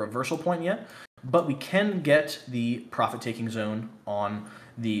don't have a reversal point yet, but we can get the profit-taking zone on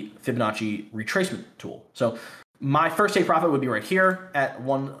the Fibonacci retracement tool. So my first take profit would be right here at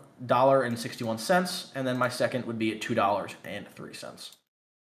 $1.61, and then my second would be at $2.03.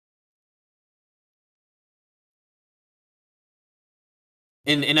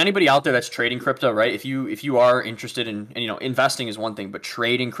 And anybody out there that's trading crypto, right? If you are interested in, and, investing is one thing, but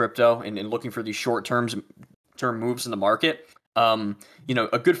trading crypto and looking for these term moves in the market, a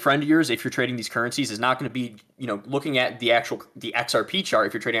good friend of yours, if you're trading these currencies, is not going to be, looking at the XRP chart.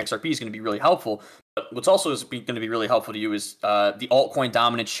 If you're trading XRP, is going to be really helpful. But what's also going to be really helpful to you is the altcoin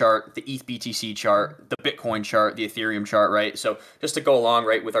dominance chart, the ETH BTC chart, the Bitcoin chart, the Ethereum chart, right? So just to go along,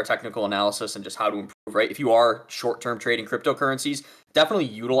 right, with our technical analysis and just how to improve, right? If you are short-term trading cryptocurrencies, definitely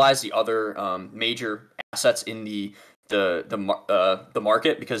utilize the other major assets in the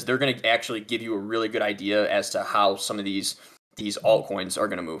market, because they're going to actually give you a really good idea as to how some of these altcoins are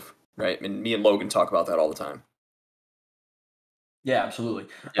going to move, right? And me and Logan talk about that all the time. Yeah, absolutely.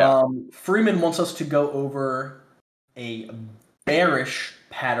 Yeah. Freeman wants us to go over a bearish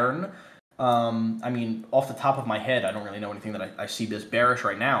pattern. I mean, off the top of my head, I don't really know anything that I see this bearish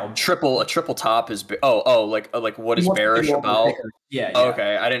right now. A triple top is like what is bearish about? Yeah. Oh,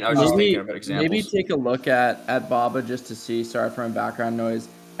 okay, I was just thinking about examples. Maybe take a look at BABA just to see. Sorry for my background noise,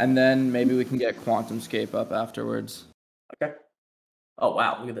 and then maybe we can get QuantumScape up afterwards. Okay. Oh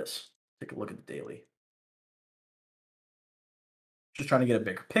wow, look at this. Take a look at the daily. Just trying to get a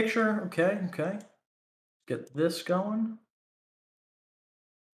bigger picture. Okay. Get this going.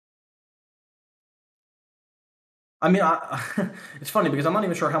 I mean, it's funny because I'm not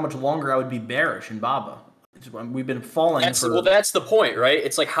even sure how much longer I would be bearish in BABA. We've been falling Well, that's the point, right?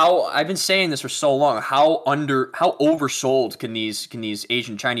 It's like how I've been saying this for so long. How oversold can these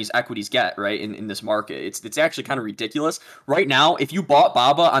Asian Chinese equities get, right, in this market? It's actually kind of ridiculous. Right now, if you bought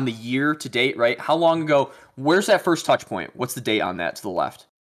BABA on the year to date, right? How long ago? Where's that first touch point? What's the date on that to the left?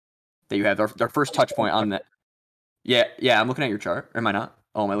 That you have our first touch point on that. Yeah, I'm looking at your chart. Or am I not?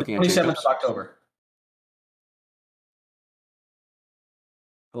 Oh, am I looking at 27th Jacob's? of October.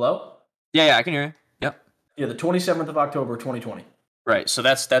 Hello? Yeah, I can hear you. Yep. Yeah, the 27th of October, 2020. Right. So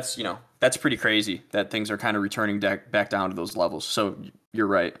that's pretty crazy that things are kind of returning back down to those levels. So you're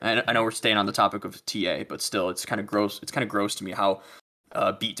right. I know we're staying on the topic of TA, but still, it's kind of gross. It's kind of gross to me how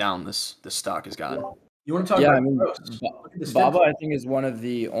beat down this stock has gotten. You want to talk about gross? BABA, I think, is one of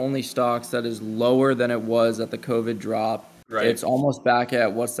the only stocks that is lower than it was at the COVID drop. Right. It's almost back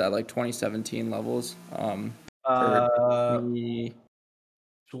at, what's that, like 2017 levels?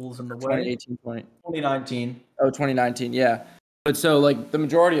 Tools in the way. 2019. Oh, 2019, yeah. But so, like, the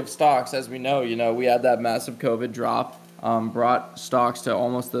majority of stocks, as we know, we had that massive COVID drop, brought stocks to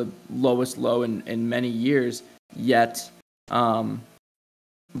almost the lowest low in many years, yet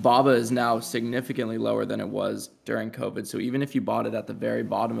BABA is now significantly lower than it was during COVID. So even if you bought it at the very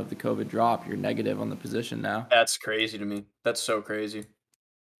bottom of the COVID drop, you're negative on the position now. That's crazy to me. That's so crazy.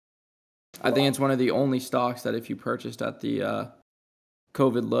 I think it's one of the only stocks that if you purchased at the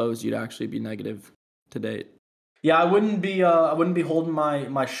COVID lows, you'd actually be negative to date. Yeah, I wouldn't be holding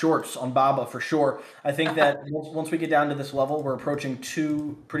my shorts on BABA for sure. I think that once we get down to this level, we're approaching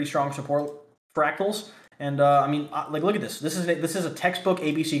two pretty strong support fractals. And I mean, look at this. This is a textbook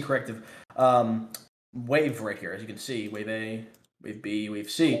ABC corrective wave right here, as you can see. Wave A, wave B, wave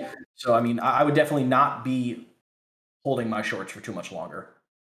C. So I mean, I would definitely not be holding my shorts for too much longer.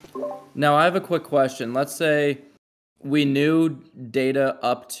 Now, I have a quick question. Let's say we knew data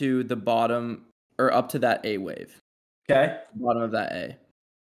up to the bottom, or up to that A wave. Okay. Bottom of that A.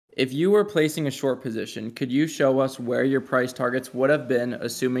 If you were placing a short position, could you show us where your price targets would have been,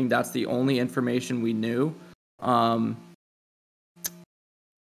 assuming that's the only information we knew?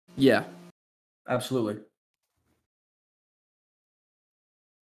 Yeah. Absolutely.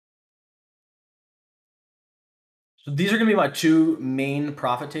 So these are going to be my two main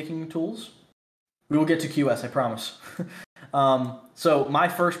profit-taking tools. We will get to QS, I promise. So my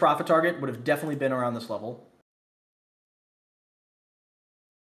first profit target would have definitely been around this level.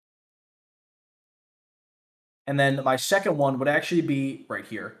 And then my second one would actually be right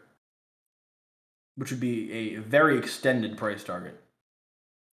here, which would be a very extended price target,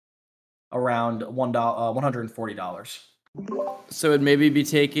 around $140. So it'd maybe be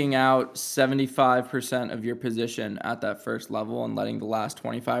taking out 75% of your position at that first level and letting the last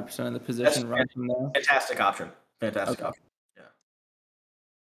 25% of the position run from there. Fantastic option. Fantastic option. Yeah.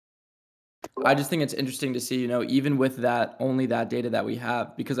 I just think it's interesting to see, even with that, only that data that we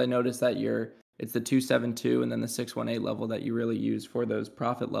have, because I noticed that it's the 272 and then the 618 level that you really use for those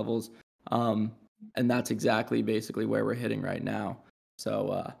profit levels. And that's exactly basically where we're hitting right now.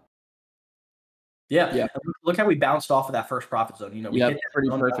 So, yeah. Look how we bounced off of that first profit zone. We hit pretty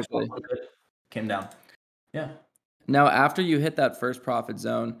perfectly. Came down. Yeah. Now, after you hit that first profit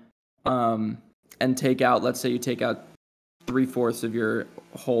zone, and take out, let's say you take out 3/4 of your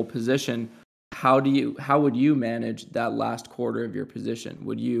whole position, how would you manage that last quarter of your position?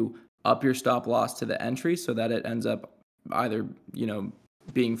 Would you up your stop loss to the entry so that it ends up either,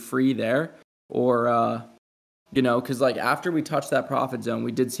 being free there, or, because like after we touched that profit zone,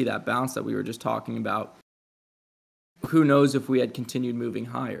 we did see that bounce that we were just talking about. Who knows if we had continued moving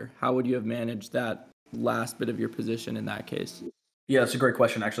higher? How would you have managed that last bit of your position in that case? Yeah, that's a great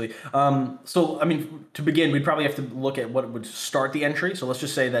question, actually. So, I mean, to begin, we'd probably have to look at what would start the entry. So let's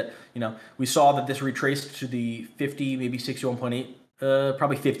just say that, we saw that this retraced to the 50, maybe 61.8,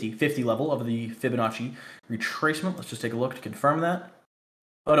 probably 50 level of the Fibonacci retracement. Let's just take a look to confirm that.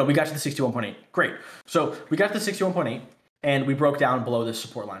 Oh, no, we got to the 61.8. Great. So we got to the 61.8, and we broke down below this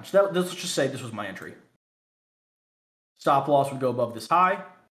support line. So let's just say this was my entry. Stop loss would go above this high,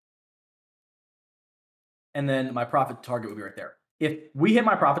 and then my profit target would be right there. If we hit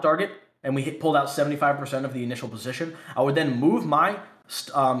my profit target and we pulled out 75% of the initial position, I would then move my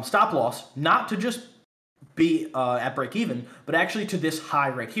stop loss not to just be at break even, but actually to this high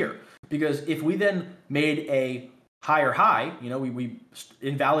right here. Because if we then made a higher high, we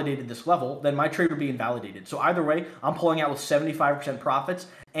invalidated this level, then my trade would be invalidated. So either way, I'm pulling out with 75% profits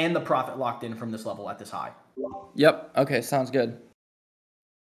and the profit locked in from this level at this high. Yep. Okay, sounds good.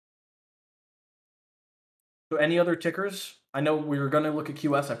 So any other tickers? I know we were going to look at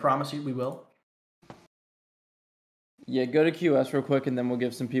QS. I promise you we will. Yeah, go to QS real quick, and then we'll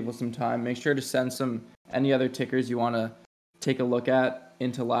give some people some time. Make sure to send any other tickers you want to take a look at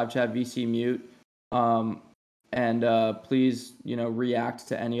into live chat VC mute. And please, react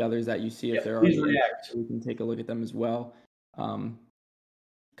to any others that you see if there are. Please react. So we can take a look at them as well.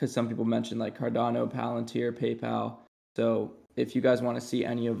 Because some people mentioned like Cardano, Palantir, PayPal. So if you guys want to see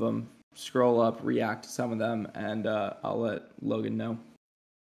any of them, scroll up, react to some of them, and I'll let Logan know.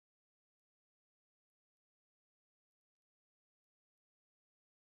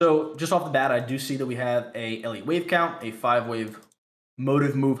 So just off the bat, I do see that we have a Elliott wave count, a 5-wave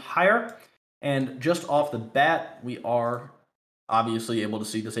motive move higher. And just off the bat, we are obviously able to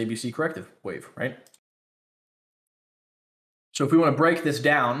see this ABC corrective wave, right? So if we want to break this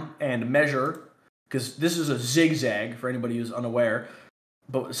down and measure, because this is a zigzag for anybody who's unaware,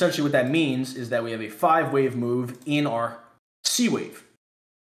 but essentially what that means is that we have a 5-wave move in our C wave.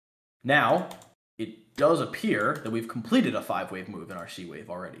 Now, it does appear that we've completed a 5-wave move in our C wave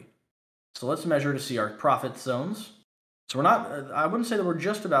already. So let's measure to see our profit zones. So we're not, I wouldn't say that we're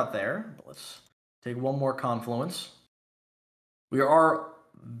just about there, but let's take one more confluence. We are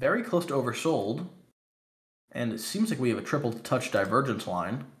very close to oversold, and it seems like we have a triple touch divergence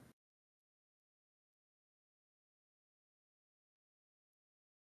line.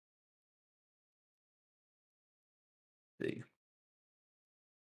 Let's see.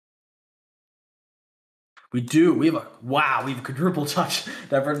 We have a quadruple touch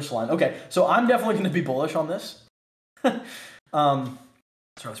divergence line. Okay, so I'm definitely going to be bullish on this. So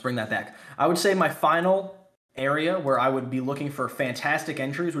let's bring that back. I would say my final area where I would be looking for fantastic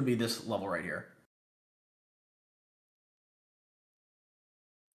entries would be this level right here.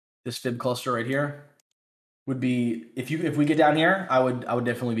 This fib cluster right here would be, if we get down here, I would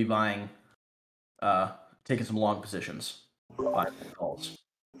definitely be buying, taking some long positions, buying calls.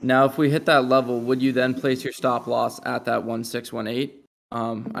 Now, if we hit that level, would you then place your stop loss at that 1618?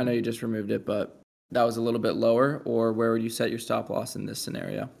 I know you just removed it, but that was a little bit lower, or where would you set your stop loss in this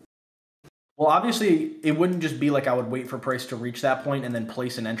scenario? Well, obviously, it wouldn't just be like I would wait for price to reach that point and then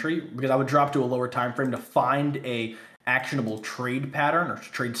place an entry, because I would drop to a lower time frame to find a actionable trade pattern or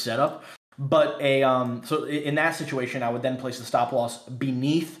trade setup. But so in that situation, I would then place the stop loss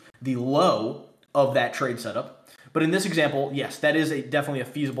beneath the low of that trade setup. But in this example, yes, that is definitely a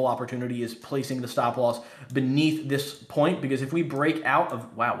feasible opportunity, is placing the stop loss beneath this point, because if we break out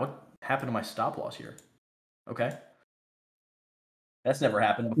of, wow, what happened to my stop loss here? Okay. That's never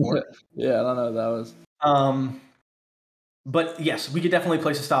happened before. Yeah, I don't know what that was. But yes, we could definitely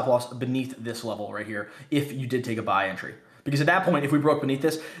place a stop loss beneath this level right here if you did take a buy entry. Because at that point, if we broke beneath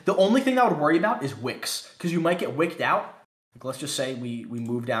this, the only thing I would worry about is wicks, because you might get wicked out. Like, let's just say we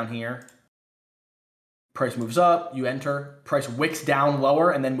move down here. Price moves up, you enter, price wicks down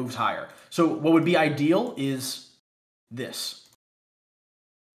lower and then moves higher. So what would be ideal is this.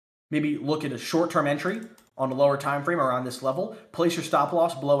 Maybe look at a short-term entry on a lower time frame around this level, place your stop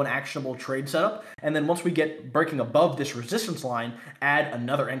loss below an actionable trade setup, and then once we get breaking above this resistance line, add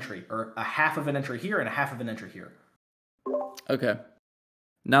another entry, or a half of an entry here and a half of an entry here. Okay.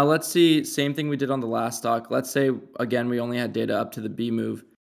 Now let's see, same thing we did on the last stock. Let's say, again, we only had data up to the B move.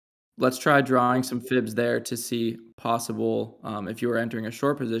 let's try drawing some fibs there to see possible, if you were entering a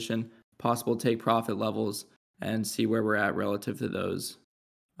short position, possible take profit levels and see where we're at relative to those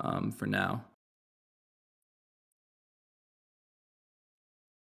for now.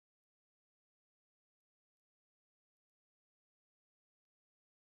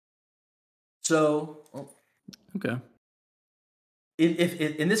 So, Okay. if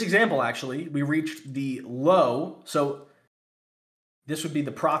in this example, actually, we reached the low. So this would be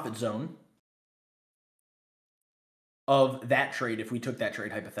the profit zone of that trade if we took that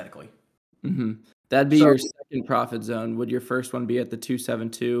trade hypothetically. Mm-hmm. That'd be So- your second profit zone. Would your first one be at the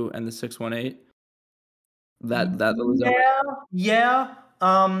 272 and the 618? That little zone. Yeah.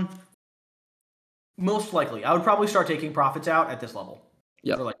 Most likely, I would probably start taking profits out at this level.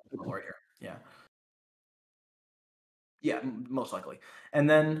 Yep. For like right here. Yeah. Yeah, most likely. And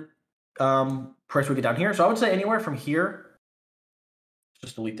then price would get down here. So I would say anywhere from here.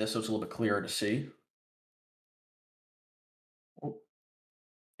 Just delete this so it's a little bit clearer to see.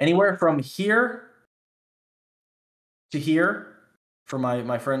 Anywhere from here to here, for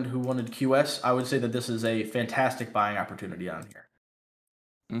my friend who wanted QS, I would say that this is a fantastic buying opportunity on here.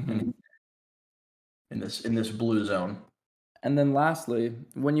 Mm-hmm. In this blue zone. And then lastly,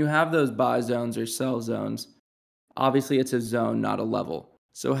 when you have those buy zones or sell zones, obviously it's a zone, not a level.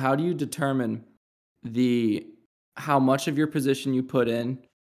 So how do you determine how much of your position you put in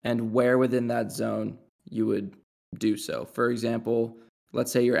and where within that zone you would do so? For example,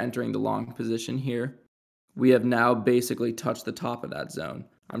 let's say you're entering the long position here. We have now basically touched the top of that zone.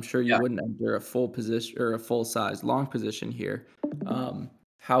 I'm sure you wouldn't enter a full position or a full size long position here.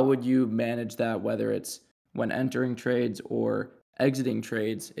 How would you manage that, whether it's when entering trades or exiting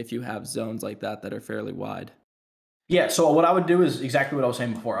trades, if you have zones like that that are fairly wide? Yeah, so what I would do is exactly what I was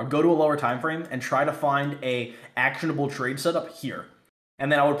saying before. I'd go to a lower time frame and try to find a actionable trade setup here.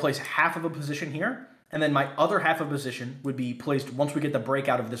 And then I would place half of a position here, and then my other half of a position would be placed once we get the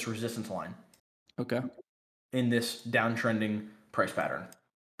breakout of this resistance line. Okay. In this downtrending price pattern.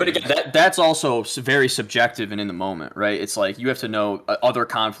 But again, that's also very subjective and in the moment, right? It's like you have to know other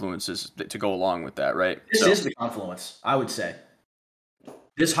confluences to go along with that, right? This is the confluence, I would say.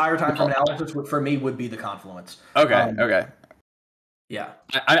 This higher time frame analysis for me would be the confluence. Okay. Okay. Yeah.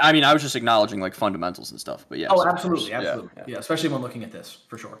 I mean, I was just acknowledging like fundamentals and stuff, but yeah. Oh, absolutely, absolutely. Yeah. Yeah, especially when looking at this,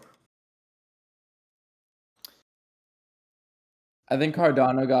 for sure. I think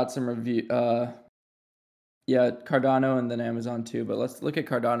Cardano got some review. Yeah, Cardano and then Amazon too. But let's look at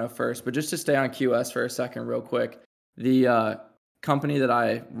Cardano first. But just to stay on QS for a second, real quick, the company that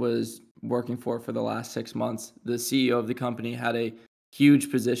I was working for the last 6 months, the CEO of the company had a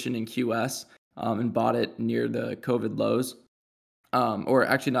huge position in QS and bought it near the COVID lows, or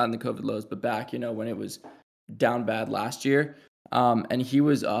actually not in the COVID lows, but back, when it was down bad last year, and he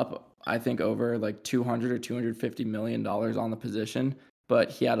was up, I think, over like $200 or $250 million on the position, but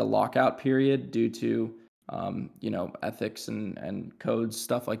he had a lockout period due to ethics and codes,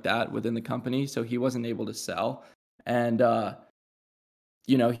 stuff like that within the company. So he wasn't able to sell. And,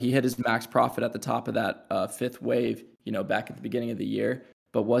 he hit his max profit at the top of that fifth wave, back at the beginning of the year,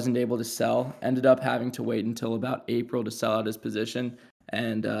 but wasn't able to sell. Ended up having to wait until about April to sell out his position.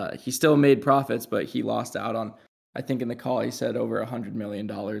 And he still made profits, but he lost out on, I think in the call, he said over $100 million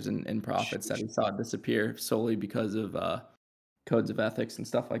in profits that he saw disappear solely because of codes of ethics and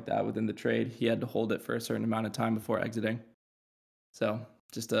stuff like that within the trade. He had to hold it for a certain amount of time before exiting. So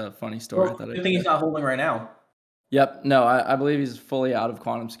just a funny story. Well, I think he's not holding right now. Yep. No, I believe he's fully out of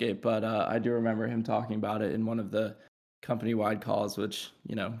QuantumScape, but I do remember him talking about it in one of the company-wide calls, which,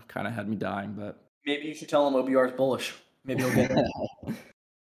 kind of had me dying. But maybe you should tell him OBR is bullish. Maybe he'll get it.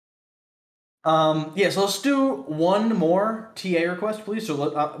 Yeah, so let's do one more TA request, please.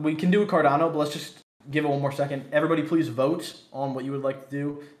 So we can do a Cardano, but let's just give it one more second. Everybody, please vote on what you would like to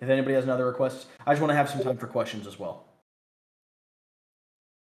do. If anybody has another request, I just want to have some time for questions as well.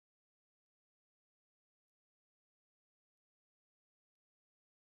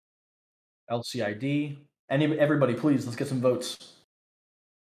 LCID. Everybody, please, let's get some votes.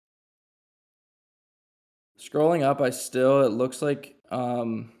 Scrolling up, it looks like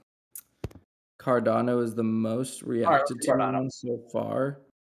Cardano is the most reacted to one so far.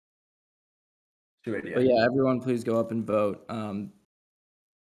 Good idea. But yeah, everyone please go up and vote.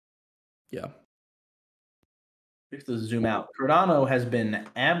 Yeah. We have to zoom out. Cardano has been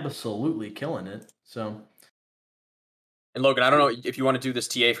absolutely killing it. So. And Logan, I don't know if you want to do this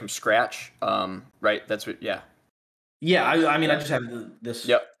TA from scratch. Right? That's what. Yeah. Yeah, I mean, I just have this.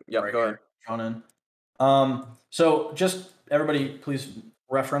 Yep. Right Go ahead. Drawn in. So just everybody, please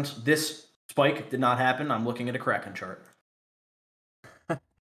reference this spike did not happen. I'm looking at a Kraken chart.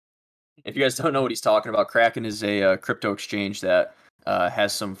 If you guys don't know what he's talking about, Kraken is a crypto exchange that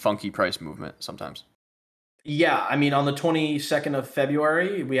has some funky price movement sometimes. Yeah, I mean, on the 22nd of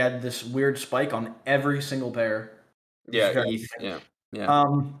February, we had this weird spike on every single pair. Yeah, ETH.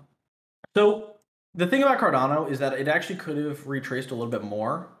 Yeah. So the thing about Cardano is that it actually could have retraced a little bit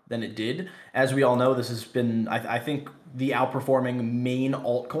more than it did. As we all know, this has been, I think, the outperforming main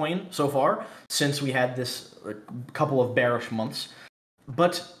altcoin so far since we had this couple of bearish months.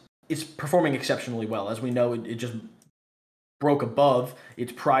 But it's performing exceptionally well. As we know, it just broke above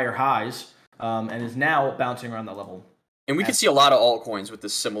its prior highs and is now bouncing around that level. And we could see a lot of altcoins with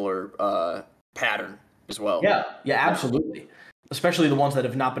this similar pattern as well. Yeah, absolutely. Especially the ones that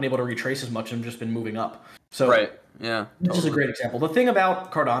have not been able to retrace as much and have just been moving up. So right, yeah, this is a great example. The thing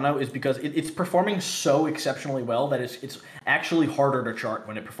about Cardano is because it's performing so exceptionally well that it's actually harder to chart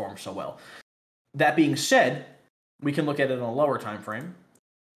when it performs so well. That being said, we can look at it on a lower time frame,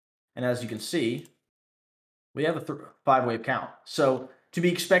 and as you can see, we have a 5-wave count. So to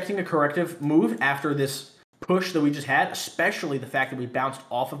be expecting a corrective move after this push that we just had, especially the fact that we bounced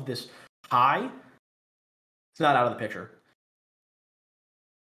off of this high, it's not out of the picture.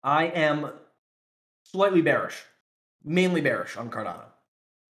 I am slightly bearish, mainly bearish on Cardano.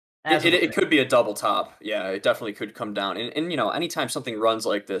 It could be a double top. Yeah, it definitely could come down. And anytime something runs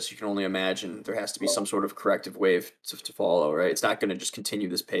like this, you can only imagine there has to be some sort of corrective wave to follow, right? It's not going to just continue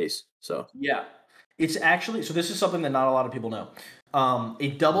this pace. So yeah, it's actually, so this is something that not a lot of people know. A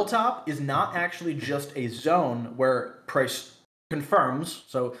double top is not actually just a zone where price confirms.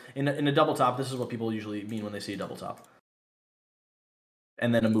 So in a double top, this is what people usually mean when they see a double top.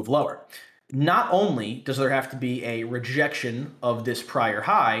 And then a move lower. Not only does there have to be a rejection of this prior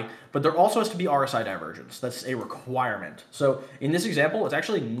high, but there also has to be RSI divergence. That's a requirement. So in this example, it's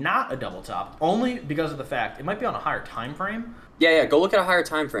actually not a double top, only because of the fact it might be on a higher time frame. Yeah. Go look at a higher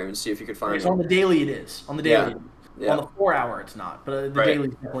time frame and see if you could find it. On the daily, it is. On the daily, yeah. On the 4-hour, it's not. But the daily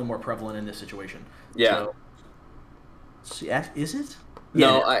is definitely more prevalent in this situation. Yeah. So, see, is it?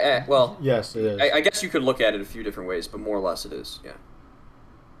 No, well, yes, it is. I guess you could look at it a few different ways, but more or less it is. Yeah.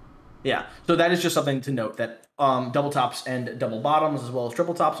 Yeah, so that is just something to note that double tops and double bottoms, as well as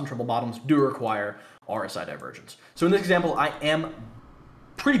triple tops and triple bottoms, do require RSI divergence. So in this example, I am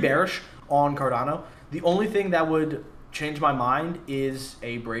pretty bearish on Cardano. The only thing that would change my mind is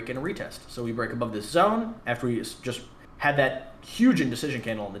a break and a retest. So we break above this zone after we just had that huge indecision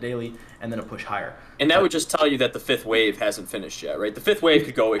candle on the daily, and then a push higher. And that would just tell you that the fifth wave hasn't finished yet, right? The fifth wave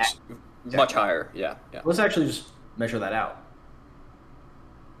could go much higher. Yeah. Let's actually just measure that out.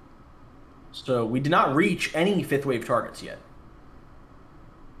 So we did not reach any fifth wave targets yet.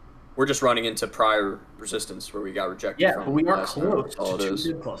 We're just running into prior resistance where we got rejected. Yeah, but we are close to two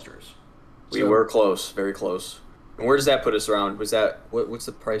big clusters. We were close, very close. And where does that put us around? Was that what's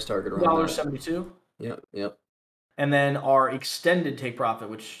the price target around? $1.72. Yep. And then our extended take profit,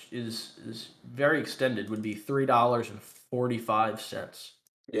 which is very extended, would be $3.45.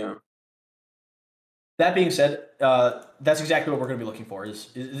 Yeah. That being said, that's exactly what we're going to be looking for. Is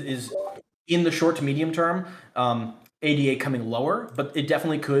in the short to medium term, ADA coming lower, but it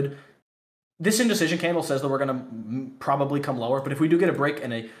definitely could. This indecision candle says that we're going to probably come lower, but if we do get a break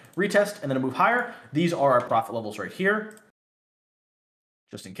and a retest and then a move higher, these are our profit levels right here,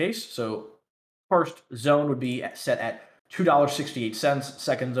 just in case. So first zone would be set at $2.68.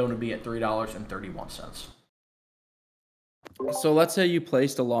 Second zone would be at $3.31. So let's say you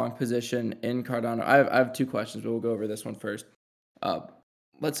placed a long position in Cardano. I have two questions, but we'll go over this one first.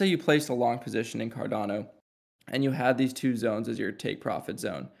 Let's say you placed a long position in Cardano and you had these two zones as your take profit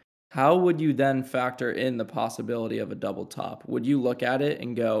zone. How would you then factor in the possibility of a double top? Would you look at it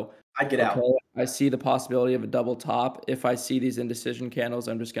and go, I'd get out. I see the possibility of a double top. If I see these indecision candles,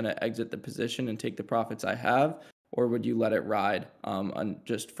 I'm just going to exit the position and take the profits I have? Or would you let it ride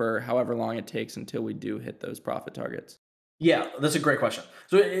just for however long it takes until we do hit those profit targets? Yeah, that's a great question.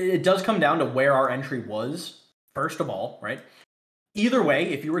 So it does come down to where our entry was, first of all, right? Either way,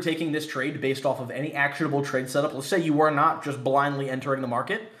 if you were taking this trade based off of any actionable trade setup, let's say you were not just blindly entering the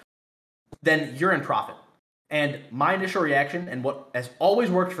market, then you're in profit. And my initial reaction, and what has always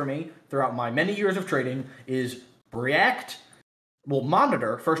worked for me throughout my many years of trading, is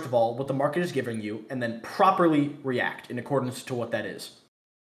monitor, first of all, what the market is giving you, and then properly react in accordance to what that is.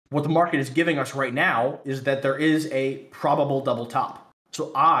 What the market is giving us right now is that there is a probable double top.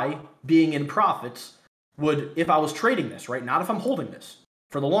 So I, being in profits, would, if I was trading this, right, not if I'm holding this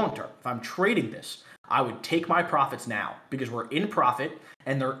for the long term, if I'm trading this, I would take my profits now because we're in profit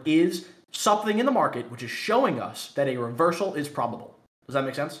and there is something in the market which is showing us that a reversal is probable. Does that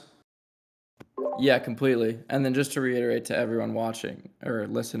make sense? Yeah, completely. And then just to reiterate to everyone watching or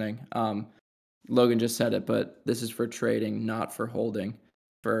listening, Logan just said it, but this is for trading, not for holding.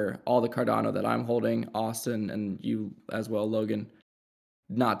 For all the Cardano that I'm holding, Austin and you as well, Logan,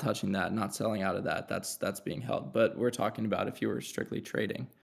 not touching that, not selling out of that. That's being held. But we're talking about if you were strictly trading.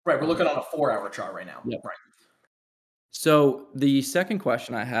 Right, we're looking on a 4-hour chart right now. Yep. Right. So the second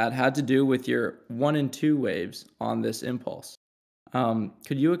question I had to do with your 1 and 2 waves on this impulse.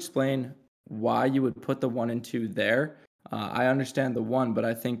 Could you explain why you would put the 1 and 2 there? I understand the 1, but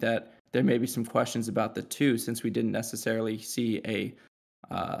I think that there may be some questions about the 2 since we didn't necessarily see a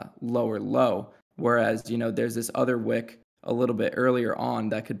lower low. Whereas, there's this other wick a little bit earlier on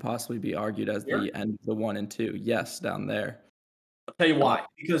that could possibly be argued as Here? the end of the 1 and 2. Yes, down there. I'll tell you why.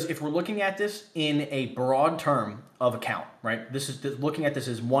 Because if we're looking at this in a broad term of a count, right? Looking at this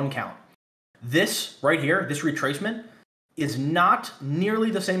as one count. This right here, this retracement, is not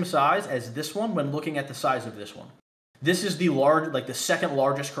nearly the same size as this one when looking at the size of this one. This is the second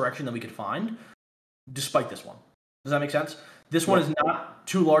largest correction that we could find, despite this one. Does that make sense? This one is not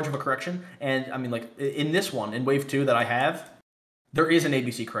too large of a correction, and I mean, like in this one, in wave 2 that I have, there is an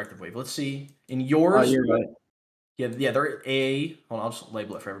ABC corrective wave. Let's see in yours. Oh, you're right. Yeah, there hold on, I'll just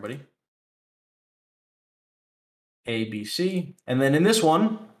label it for everybody. A, B, C, and then in this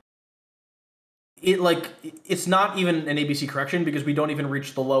one, it's not even an ABC correction because we don't even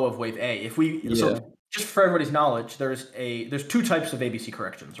reach the low of wave A. So just for everybody's knowledge, there's 2 types of ABC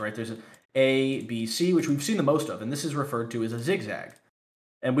corrections, right? There's an A, B, C, which we've seen the most of, and this is referred to as a zigzag.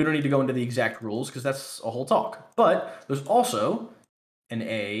 And we don't need to go into the exact rules because that's a whole talk. But there's also an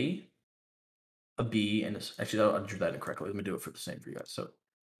A, a B, and actually I drew that incorrectly. Let me do it for the same for you guys. So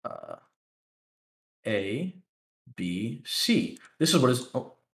A, B, C. This is what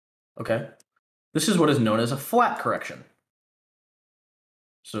is known as a flat correction.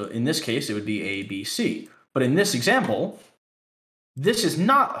 So in this case, it would be A, B, C. But in this example, this is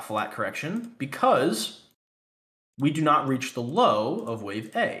not a flat correction because we do not reach the low of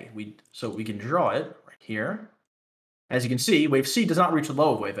wave A. So we can draw it right here. As you can see, wave C does not reach the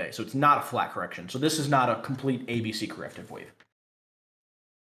low of wave A, so it's not a flat correction. So this is not a complete ABC corrective wave.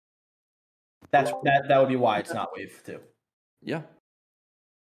 That would be why it's not wave 2. Yeah.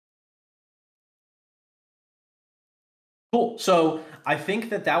 Cool. So I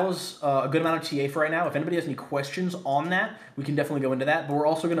think that was a good amount of TA for right now. If anybody has any questions on that, we can definitely go into that. But we're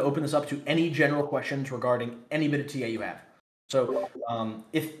also going to open this up to any general questions regarding any bit of TA you have. So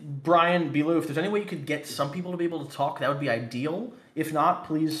if Brian, Bilu, if there's any way you could get some people to be able to talk, that would be ideal. If not,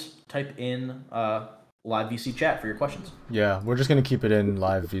 please type in live VC chat for your questions. Yeah, we're just going to keep it in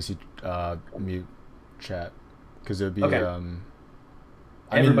live VC mute chat because it would be... Okay.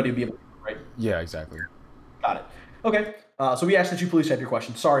 Everybody would be able to, right? Yeah, exactly. Got it. Okay, so we ask that you please type your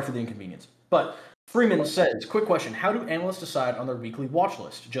question. Sorry for the inconvenience. But Freeman says, quick question. How do analysts decide on their weekly watch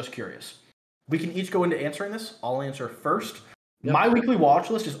list? Just curious. We can each go into answering this. I'll answer first. Yep. My weekly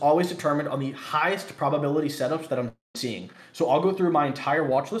watch list is always determined on the highest probability setups that I'm seeing. So I'll go through my entire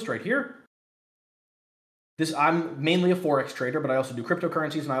watch list right here. I'm mainly a Forex trader, but I also do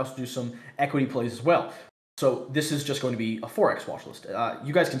cryptocurrencies and I also do some equity plays as well. So this is just going to be a Forex watch list.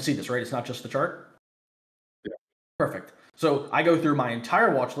 You guys can see this, right? It's not just the chart. Perfect. So I go through my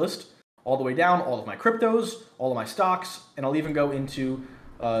entire watch list, all the way down, all of my cryptos, all of my stocks, and I'll even go into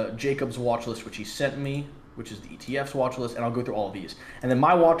Jacob's watch list, which he sent me, which is the ETF's watch list, and I'll go through all of these. And then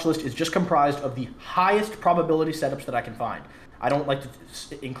my watch list is just comprised of the highest probability setups that I can find. I don't like to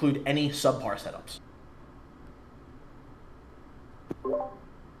include any subpar setups.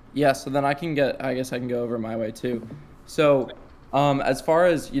 Yeah, so then I guess I can go over my way too. So as far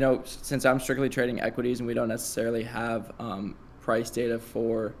as, since I'm strictly trading equities and we don't necessarily have price data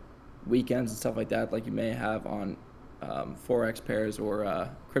for weekends and stuff like that, like you may have on Forex pairs or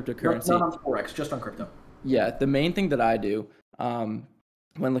cryptocurrency. Not on Forex, just on crypto. Yeah, the main thing that I do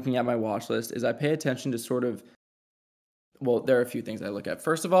when looking at my watch list is I pay attention to sort of, there are a few things I look at.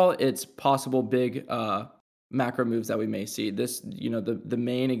 First of all, it's possible big macro moves that we may see. This, the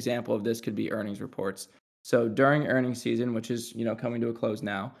main example of this could be earnings reports. So during earnings season, which is, coming to a close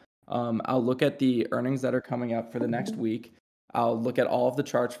now, I'll look at the earnings that are coming up for the next week. I'll look at all of the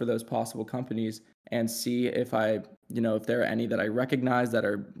charts for those possible companies and see if if there are any that I recognize that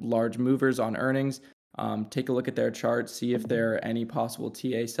are large movers on earnings. Take a look at their charts, see if there are any possible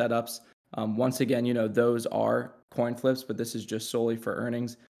TA setups. Once again, those are coin flips, but this is just solely for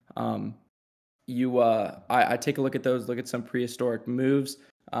earnings. I take a look at those, look at some prehistoric moves,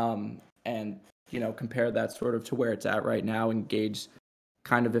 and compare that sort of to where it's at right now and gauge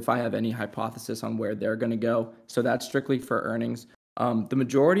kind of if I have any hypothesis on where they're going to go. So that's strictly for earnings. The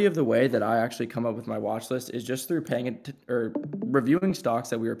majority of the way that I actually come up with my watch list is just through or reviewing stocks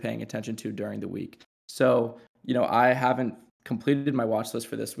that we were paying attention to during the week. So, I haven't completed my watch list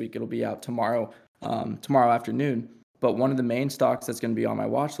for this week. It'll be out tomorrow afternoon. But one of the main stocks that's going to be on my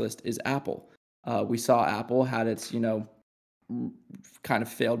watch list is Apple. We saw Apple had its, kind of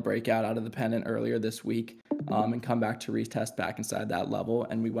failed breakout out of the pennant earlier this week, and come back to retest back inside that level.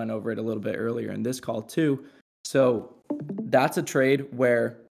 And we went over it a little bit earlier in this call too. So that's a trade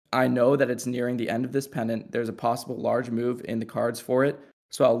where I know that it's nearing the end of this pennant. There's a possible large move in the cards for it.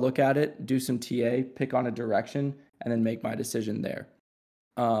 So I'll look at it, do some TA, pick on a direction, and then make my decision there.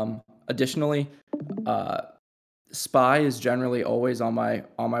 Additionally, SPY is generally always on my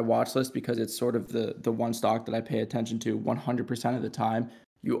watch list because it's sort of the one stock that I pay attention to 100% of the time.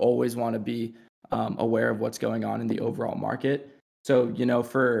 You always want to be aware of what's going on in the overall market. So,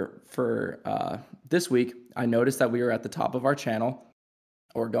 for this week, I noticed that we were at the top of our channel,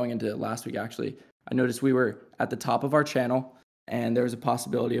 or going into last week, actually. I noticed we were at the top of our channel, and there was a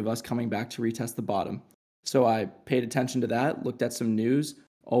possibility of us coming back to retest the bottom. So I paid attention to that, looked at some news,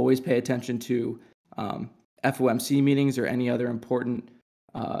 always pay attention to FOMC meetings or any other important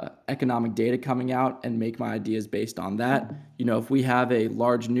economic data coming out and make my ideas based on that. If we have a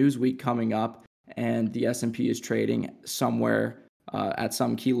large news week coming up and the S&P is trading somewhere at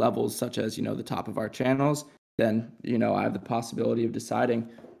some key levels, such as, the top of our channels, then, I have the possibility of deciding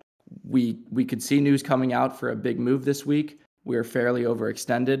we could see news coming out for a big move this week. We're fairly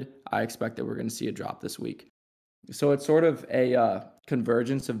overextended. I expect that we're going to see a drop this week. So it's sort of a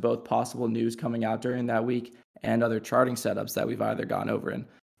convergence of both possible news coming out during that week and other charting setups that we've either gone over in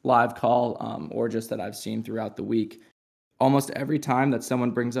live call or just that I've seen throughout the week. Almost every time that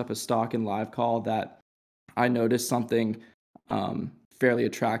someone brings up a stock in live call that I notice something fairly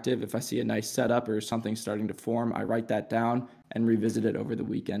attractive, if I see a nice setup or something starting to form, I write that down and revisit it over the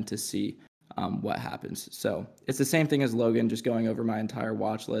weekend to see what happens. So it's the same thing as Logan, just going over my entire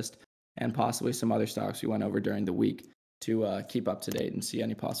watch list and possibly some other stocks we went over during the week to keep up to date and see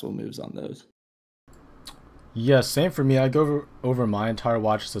any possible moves on those. Yeah, same for me. I go over my entire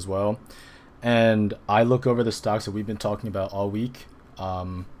watch list as well. And I look over the stocks that we've been talking about all week.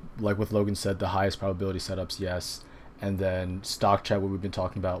 Like what Logan said, the highest probability setups, yes. And then stock chat, what we've been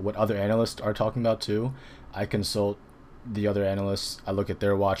talking about, what other analysts are talking about too. I consult the other analysts. I look at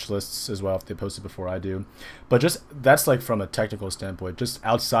their watch lists as well if they posted before I do. But just that's like from a technical standpoint. Just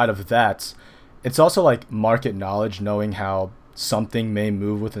outside of that, it's also like market knowledge, knowing how something may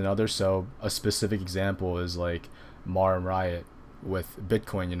move with another. So a specific example is like Mar and Riot with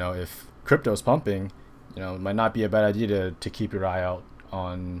Bitcoin. If crypto's pumping, it might not be a bad idea to keep your eye out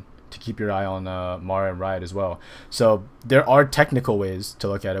on Mar and Riot as well. So there are technical ways to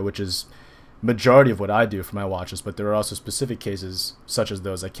look at it, which is majority of what I do for my watches, but there are also specific cases such as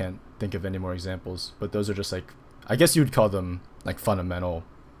those. I can't think of any more examples, but those are just like, I guess you would call them like fundamental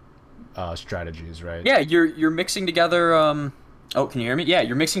strategies, right? Yeah, you're mixing together. Oh, can you hear me? Yeah,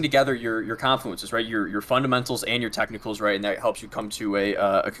 you're mixing together your confluences, right? Your fundamentals and your technicals, right? And that helps you come to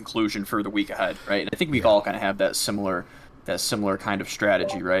a conclusion for the week ahead, right? And I think we all kind of have that similar kind of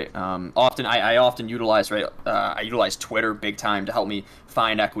strategy, right? I often utilize, right? I utilize Twitter big time to help me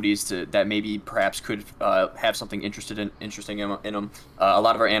find equities that maybe perhaps could have something interesting in them. A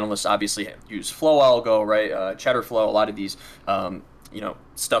lot of our analysts obviously use Flow Algo, right? Cheddar Flow, a lot of these,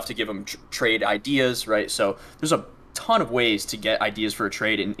 stuff to give them trade ideas, right? So there's a ton of ways to get ideas for a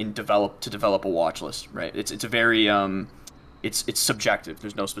trade and develop a watch list, right? It's a very it's subjective.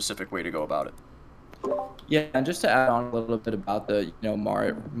 There's no specific way to go about it. Yeah, and just to add on a little bit about the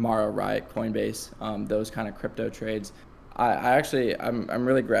Mara, Riot, Coinbase, those kind of crypto trades, I'm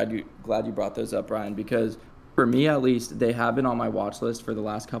really glad you brought those up, Brian, because for me at least, they have been on my watch list for the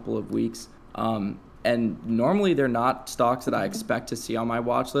last couple of weeks. And normally they're not stocks that I expect to see on my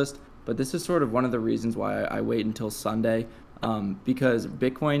watch list, but this is sort of one of the reasons why I wait until Sunday, because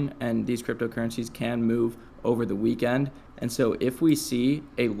Bitcoin and these cryptocurrencies can move over the weekend. And so if we see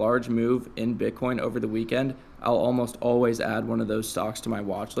a large move in Bitcoin over the weekend, I'll almost always add one of those stocks to my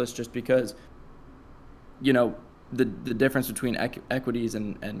watch list, just because, the difference between equities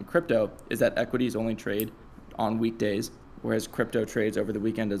and crypto is that equities only trade on weekdays, whereas crypto trades over the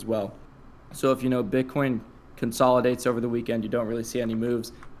weekend as well. So if, Bitcoin consolidates over the weekend, you don't really see any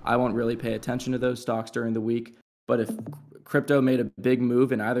moves, I won't really pay attention to those stocks during the week. But if crypto made a big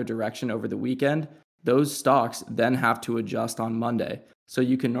move in either direction over the weekend, those stocks then have to adjust on Monday. So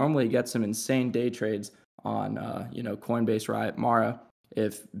you can normally get some insane day trades on, Coinbase, Riot, Mara.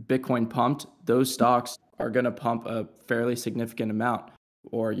 If Bitcoin pumped, those stocks are going to pump a fairly significant amount.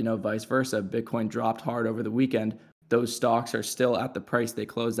 Or, vice versa. Bitcoin dropped hard over the weekend. those stocks are still at the price they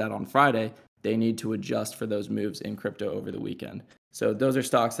closed at on Friday, they need to adjust for those moves in crypto over the weekend. So those are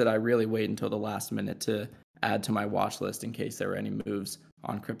stocks that I really wait until the last minute to add to my watch list in case there are any moves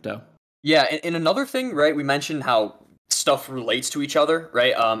on crypto. Yeah, and another thing, right? We mentioned how stuff relates to each other,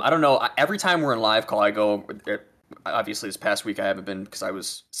 right? I don't know. Every time we're in live call, I go. Obviously, this past week I haven't been because I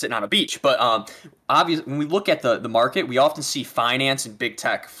was sitting on a beach. But obviously, when we look at the market, we often see finance and big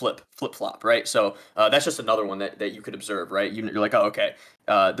tech flip flop, right? So that's just another one that you could observe, right? You're like, oh, okay.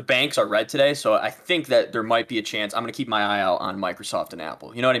 The banks are red today, so I think that there might be a chance. I'm going to keep my eye out on Microsoft and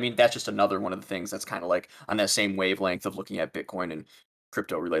Apple. You know what I mean? That's just another one of the things that's kind of like on that same wavelength of looking at Bitcoin and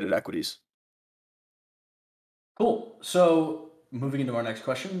crypto related equities. Cool. So moving into our next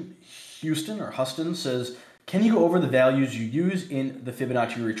question, Huston says, can you go over the values you use in the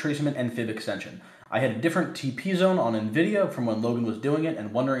Fibonacci retracement and Fib extension? I had a different TP zone on NVIDIA from when Logan was doing it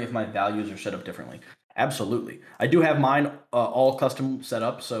and wondering if my values are set up differently. Absolutely. I do have mine all custom set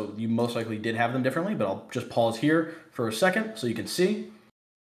up, so you most likely did have them differently, but I'll just pause here for a second so you can see.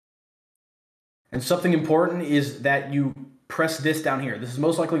 And something important is that you press this down here. This is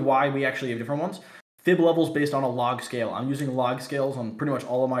most likely why we actually have different ones. Fib levels based on a log scale. I'm using log scales on pretty much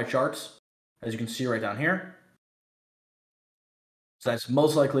all of my charts, as you can see right down here. So that's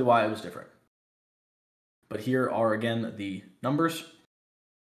most likely why it was different. But here are, again, the numbers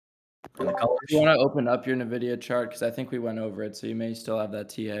and the colors. You want to open up your NVIDIA chart because I think we went over it, so you may still have that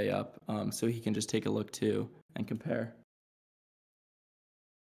TA up, so he can just take a look too and compare.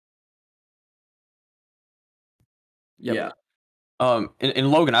 Yep. Yeah.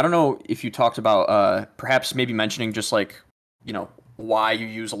 And Logan, I don't know if you talked about perhaps maybe mentioning just like, why you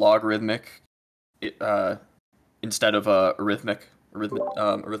use a logarithmic instead of arithmetic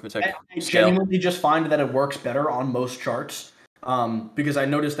I scale. genuinely just find that it works better on most charts because I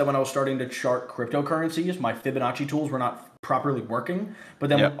noticed that when I was starting to chart cryptocurrencies, my Fibonacci tools were not properly working, but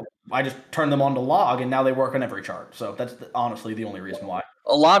then I just turned them on to log and now they work on every chart. So that's honestly the only reason why.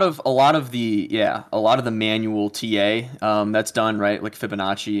 A lot of the manual TA that's done, right, like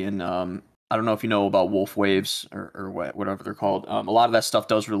Fibonacci and I don't know if you know about wolf waves or whatever they're called. A lot of that stuff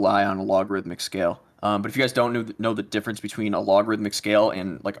does rely on a logarithmic scale. But if you guys don't know the difference between a logarithmic scale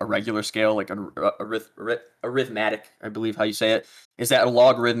and like a regular scale, like arithmetic, I believe how you say it, is that a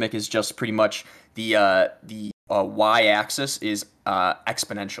logarithmic is just pretty much the y-axis is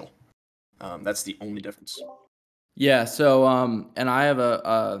exponential. That's the only difference. Yeah. So, and I have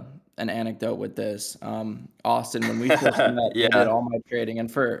an anecdote with this. Austin, when we first met, I did all my trading,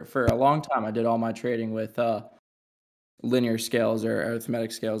 and for a long time, I did all my trading with linear scales or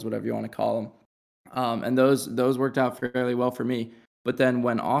arithmetic scales, whatever you want to call them. And those worked out fairly well for me. But then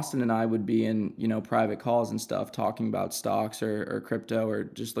when Austin and I would be in, private calls and stuff, talking about stocks or crypto or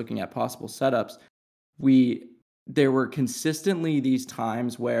just looking at possible setups, there were consistently these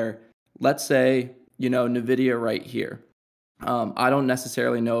times where, let's say, NVIDIA right here. I don't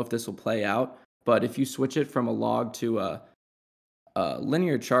necessarily know if this will play out, but if you switch it from a log to a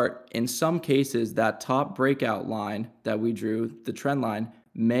linear chart, in some cases, that top breakout line that we drew, the trend line,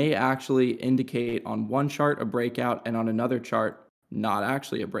 may actually indicate on one chart a breakout and on another chart not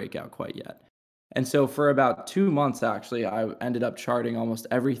actually a breakout quite yet. And so for about 2 months, actually, I ended up charting almost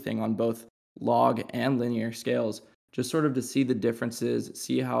everything on both log and linear scales, just sort of to see the differences,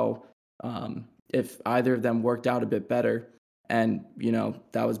 see how if either of them worked out a bit better. And,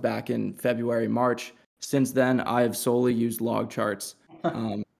 that was back in February, March. Since then, I've solely used log charts.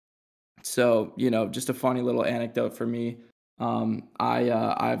 So, just a funny little anecdote for me.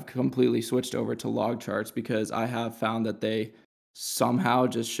 I've completely switched over to log charts because I have found that they somehow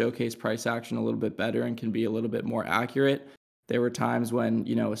just showcase price action a little bit better and can be a little bit more accurate. There were times when,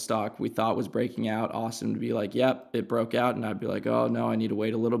 a stock we thought was breaking out, Austin would be like, yep, it broke out. And I'd be like, oh, no, I need to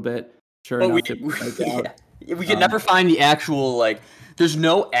wait a little bit. Sure enough, it broke out. We could never find the actual, there's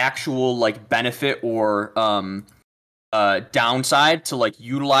no actual, benefit or downside to,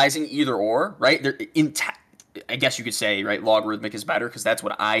 utilizing either or, right? I guess you could say, right, logarithmic is better because that's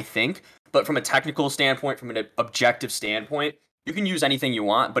what I think. But from a technical standpoint, from an objective standpoint, you can use anything you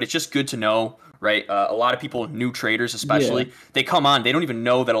want, but it's just good to know, right? A lot of people, new traders especially, they come on, they don't even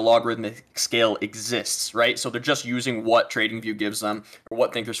know that a logarithmic scale exists, right? So they're just using what TradingView gives them or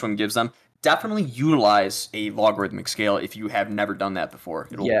what Thinkorswim gives them. Definitely utilize a logarithmic scale if you have never done that before.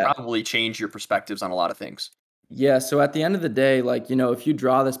 It'll probably change your perspectives on a lot of things. Yeah, so at the end of the day, if you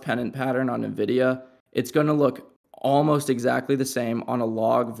draw this pennant pattern on NVIDIA, it's going to look almost exactly the same on a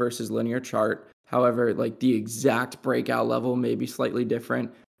log versus linear chart. However, the exact breakout level may be slightly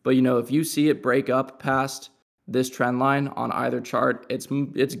different. But, if you see it break up past this trend line on either chart, it's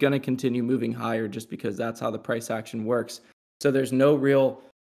going to continue moving higher just because that's how the price action works. So there's no real,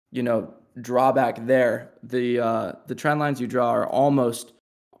 drawback there. The trend lines you draw are almost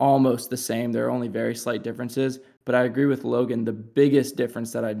the same. There are only very slight differences. But I agree with Logan. The biggest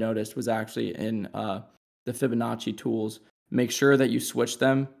difference that I noticed was actually in the Fibonacci tools. Make sure that you switch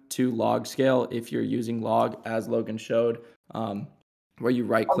them to log scale if you're using log, as Logan showed, where you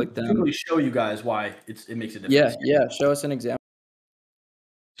right click them. I'll quickly show you guys why it makes a difference. Yeah. Show us an example.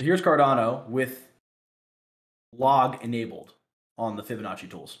 So here's Cardano with log enabled on the Fibonacci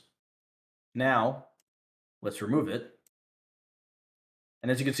tools. Now, let's remove it. And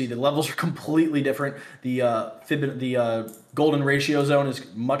as you can see, the levels are completely different. The golden ratio zone is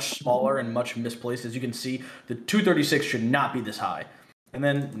much smaller and much misplaced. As you can see, the 236 should not be this high. And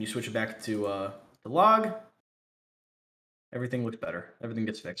then when you switch it back to the log, everything looks better. Everything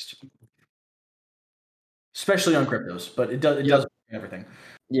gets fixed, especially on cryptos. But it does everything.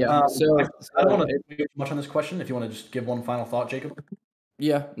 Yeah. So I don't want to do too much on this question. If you want to just give one final thought, Jacob.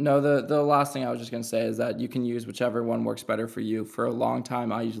 Yeah, no, the last thing I was just going to say is that you can use whichever one works better for you. For a long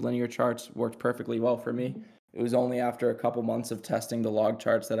time, I used linear charts, worked perfectly well for me. It was only after a couple months of testing the log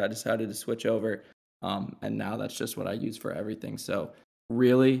charts that I decided to switch over. And now that's just what I use for everything. So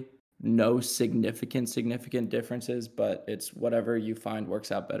really no significant differences, but it's whatever you find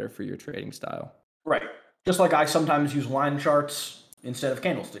works out better for your trading style. Right. Just like I sometimes use line charts instead of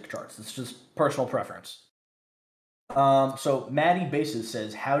candlestick charts. It's just personal preference. So Maddie Bases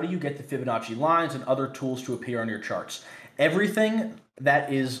says, how do you get the Fibonacci lines and other tools to appear on your charts? Everything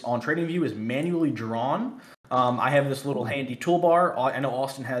that is on TradingView is manually drawn. I have this little handy toolbar. I know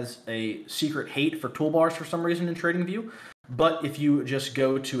Austin has a secret hate for toolbars for some reason in TradingView. But if you just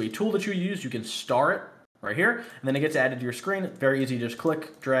go to a tool that you use, you can star it right here, and then it gets added to your screen. It's very easy. Just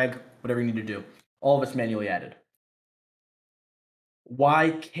click, drag, whatever you need to do. All of it's manually added.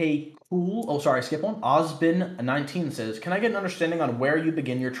 YK Cool. Oh, sorry, skip one. Osbin19 says, can I get an understanding on where you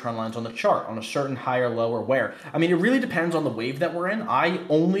begin your trend lines on the chart, on a certain high or low, or where? I mean, it really depends on the wave that we're in. I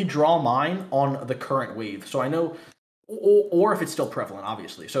only draw mine on the current wave. So I know, or if it's still prevalent,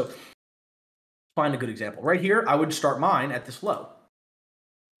 obviously. So find a good example. Right here, I would start mine at this low,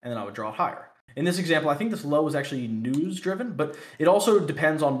 and then I would draw it higher. In this example, I think this low is actually news-driven, but it also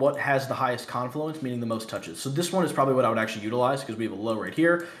depends on what has the highest confluence, meaning the most touches. So this one is probably what I would actually utilize because we have a low right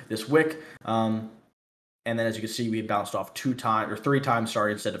here, this wick, and then as you can see, we bounced off 3 times,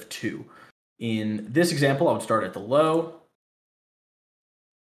 instead of 2. In this example, I would start at the low,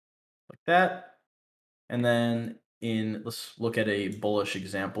 like that, and then let's look at a bullish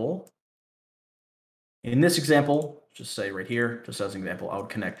example. In this example, just say right here, just as an example, I would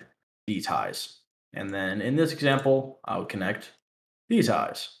connect these highs. And then in this example, I would connect these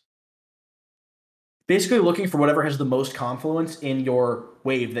highs. Basically looking for whatever has the most confluence in your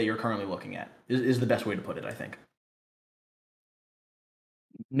wave that you're currently looking at is the best way to put it, I think.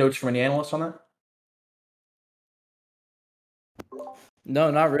 Notes from any analysts on that? No,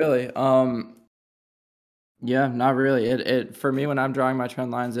 not really. Yeah, not really. It for me when I'm drawing my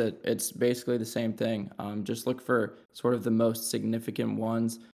trend lines, it's basically the same thing. Just look for sort of the most significant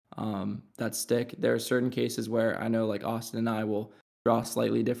ones that stick. There are certain cases where I know like Austin and I will draw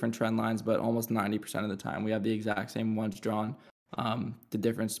slightly different trend lines, but almost 90% of the time we have the exact same ones drawn. The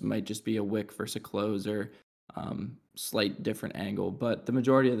difference might just be a wick versus a close or slight different angle, but the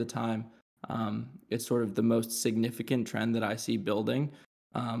majority of the time it's sort of the most significant trend that I see building.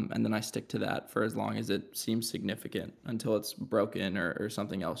 And then I stick to that for as long as it seems significant until it's broken or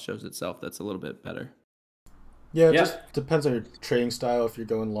something else shows itself that's a little bit better. Yeah, it just depends on your trading style. If you're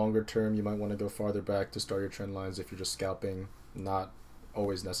going longer term, you might want to go farther back to start your trend lines. If you're just scalping, not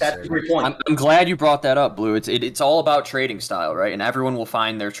always necessary. That's a great point. I'm glad you brought that up, Blue. It's all about trading style, right? And everyone will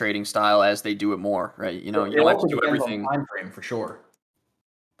find their trading style as they do it more, right? You don't have to do everything. Time frame for sure.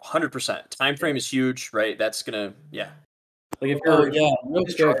 100%. Time frame is huge, right? That's gonna, Like if real quick, do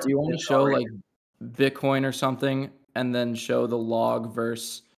you want to show like Bitcoin or something and then show the log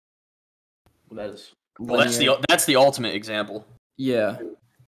versus that's the ultimate example. Yeah.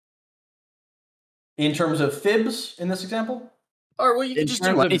 In terms of fibs in this example? Or well, you can just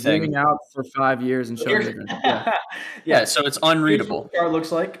do anything. anything. Out for 5 years and show different. Yeah, so it's unreadable. Here's what the chart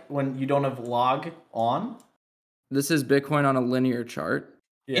looks like when you don't have log on. This is Bitcoin on a linear chart.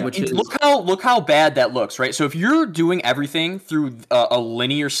 Yeah. Look how bad that looks, right? So if you're doing everything through a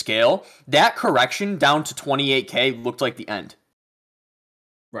linear scale, that correction down to 28K looked like the end.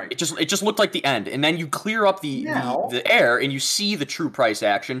 Right. It just looked like the end, and then you clear up the air, and you see the true price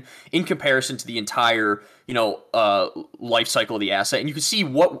action in comparison to the entire life cycle of the asset, and you can see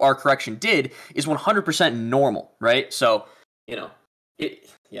what our correction did is 100% normal, right? So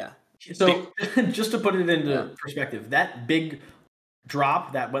So just to put it into perspective, that big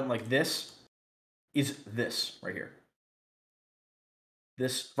drop that went like this is this right here.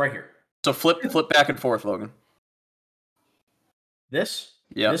 This right here. So flip back and forth, Logan. This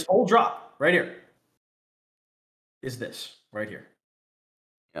Yeah. This whole drop right here is this right here.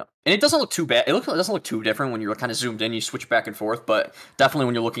 Yeah, and it doesn't look too bad. It doesn't look too different when you're kind of zoomed in. You switch back and forth, but definitely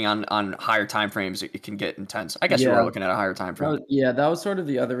when you're looking on higher time frames, it can get intense. I guess you are looking at a higher time frame. That was sort of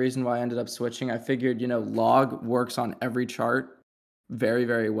the other reason why I ended up switching. I figured, log works on every chart very,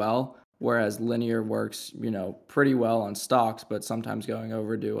 very well, whereas linear works, pretty well on stocks, but sometimes going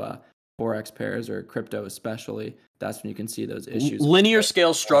over to forex pairs or crypto especially, that's when you can see those issues. Linear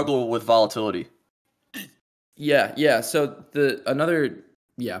scales struggle with volatility. Yeah. So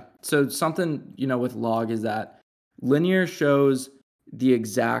something, with log is that linear shows the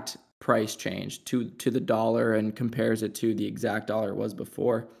exact price change to the dollar and compares it to the exact dollar it was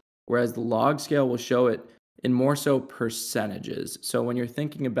before, whereas the log scale will show it in more so percentages. So when you're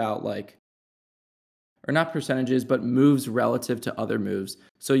thinking about or not percentages, but moves relative to other moves.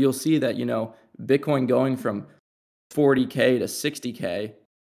 So you'll see that, Bitcoin going from 40K to 60K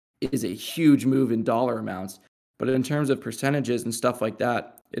is a huge move in dollar amounts. But in terms of percentages and stuff like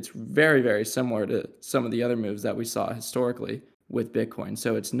that, it's very, very similar to some of the other moves that we saw historically with Bitcoin.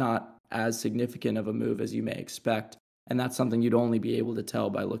 So it's not as significant of a move as you may expect. And that's something you'd only be able to tell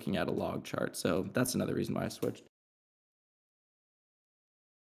by looking at a log chart. So that's another reason why I switched.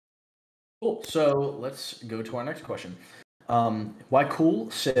 Cool. So let's go to our next question. Why Cool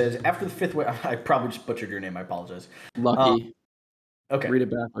says, after the fifth wave, I probably just butchered your name. I apologize. Lucky. Okay. Read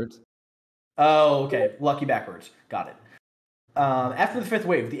it backwards. Oh, okay. Lucky backwards. Got it. After the fifth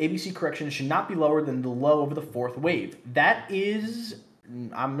wave, the ABC correction should not be lower than the low of the fourth wave. That is,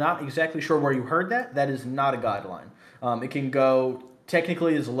 I'm not exactly sure where you heard that. That is not a guideline. It can go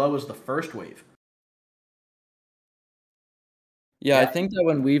technically as low as the first wave. Yeah, I think that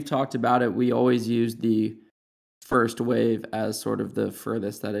when we've talked about it, we always use the first wave as sort of the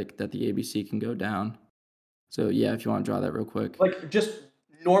furthest that the ABC can go down. So yeah, if you want to draw that real quick. Just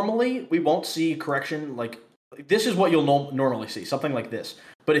normally we won't see correction this is what you'll normally see, something like this.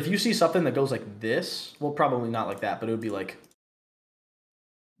 But if you see something that goes like this, well, probably not like that, but it would be like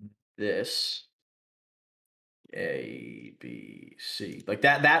this. A, B, C. Like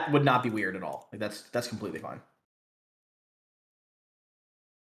that would not be weird at all. That's completely fine.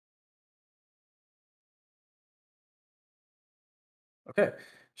 Okay,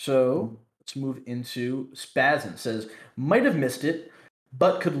 so let's move into Spazin. Says, might have missed it,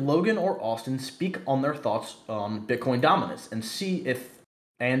 but could Logan or Austin speak on their thoughts on Bitcoin dominance and see if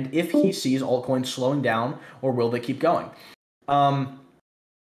he sees altcoins slowing down, or will they keep going?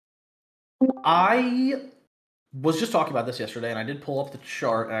 I was just talking about this yesterday, and I did pull up the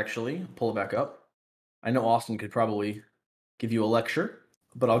chart, actually. Pull it back up. I know Austin could probably give you a lecture,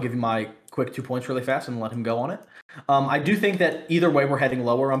 but I'll give you my quick 2 points really fast and let him go on it. I do think that either way we're heading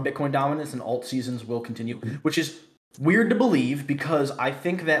lower on Bitcoin dominance, and alt seasons will continue, which is weird to believe because I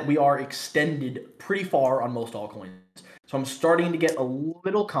think that we are extended pretty far on most altcoins. So I'm starting to get a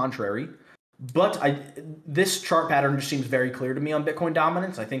little contrary, but this chart pattern just seems very clear to me on Bitcoin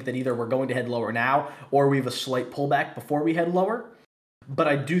dominance. I think that either we're going to head lower now or we have a slight pullback before we head lower. But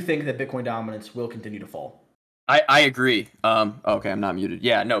I do think that Bitcoin dominance will continue to fall. I agree. Okay, I'm not muted.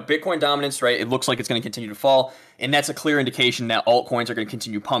 Yeah, no, Bitcoin dominance, right? It looks like it's going to continue to fall, and that's a clear indication that altcoins are going to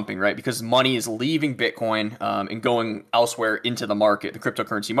continue pumping, right? Because money is leaving Bitcoin and going elsewhere into the market, the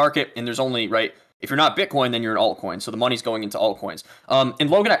cryptocurrency market, and there's only, right, if you're not Bitcoin, then you're an altcoin, so the money's going into altcoins. And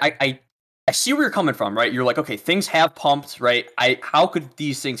Logan, I see where you're coming from, right? You're like, okay, things have pumped, right? How could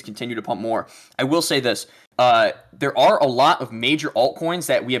these things continue to pump more? I will say this. There are a lot of major altcoins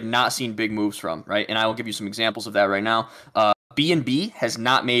that we have not seen big moves from, right? And I will give you some examples of that right now. BNB has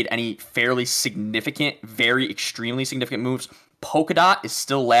not made any fairly significant, very extremely significant moves. Polkadot is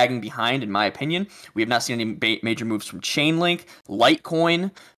still lagging behind, in my opinion. We have not seen any major moves from Chainlink,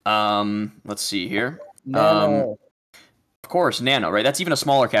 Litecoin. Let's see here. Nano. Of course, Nano, right? That's even a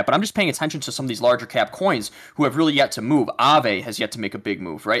smaller cap, but I'm just paying attention to some of these larger cap coins who have really yet to move. Aave has yet to make a big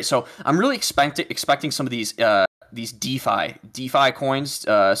move, right? So I'm really expecting some of these DeFi coins,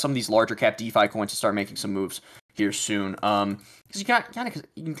 some of these larger cap DeFi coins to start making some moves here soon. Because you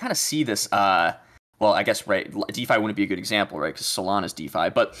can kind of see this well, I guess, right, DeFi wouldn't be a good example, right, because Solana's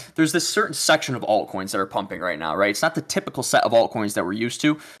DeFi, but there's this certain section of altcoins that are pumping right now, right? It's not the typical set of altcoins that we're used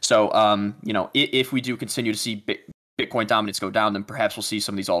to. So, if we do continue to see Bitcoin dominance go down, then perhaps we'll see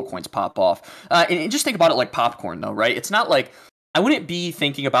some of these altcoins pop off. And just think about it like popcorn, though, right? It's not like I wouldn't be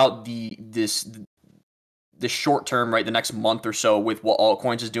thinking about the short term, right, the next month or so with what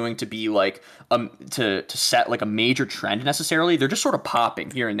altcoins is doing to be like to set like a major trend necessarily. They're just sort of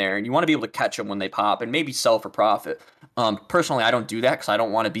popping here and there, and you want to be able to catch them when they pop and maybe sell for profit. Personally, I don't do that because I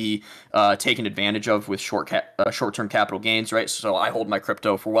don't want to be taken advantage of with short-term capital gains, right? So I hold my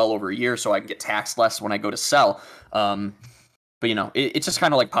crypto for well over a year so I can get taxed less when I go to sell. But it's just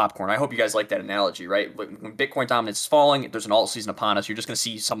kind of like popcorn. I hope you guys like that analogy, right? When Bitcoin dominance is falling, there's an alt season upon us. You're just going to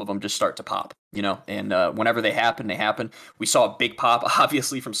see some of them just start to pop, and whenever they happen, they happen. We saw a big pop,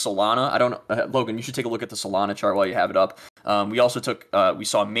 obviously, from Solana. I don't know, Logan, you should take a look at the Solana chart while you have it up. We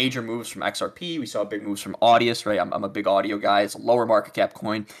saw major moves from XRP. We saw big moves from Audius, right? I'm a big audio guy. It's a lower market cap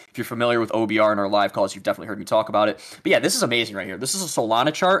coin. If you're familiar with OBR in our live calls, you've definitely heard me talk about it. But yeah, this is amazing right here. This is a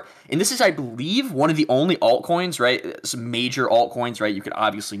Solana chart, and this is, I believe, one of the only altcoins, right? Some major altcoins, right? You could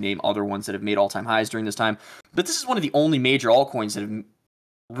obviously name other ones that have made all-time highs during this time, but this is one of the only major altcoins that have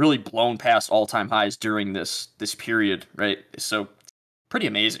really blown past all-time highs during this period, right? So pretty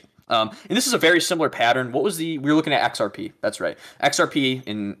amazing. And this is a very similar pattern. We were looking at XRP. That's right. XRP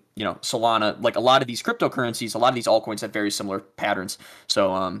and, Solana, like a lot of these cryptocurrencies, a lot of these altcoins have very similar patterns.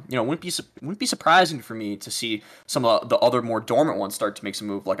 So, wouldn't be surprising for me to see some of the other more dormant ones start to make some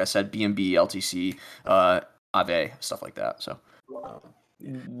move. Like I said, BNB, LTC, Aave, stuff like that. So,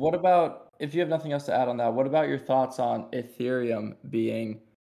 What about, if you have nothing else to add on that, what about your thoughts on Ethereum being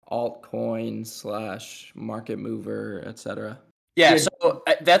altcoin / market mover, etc.? Yeah, so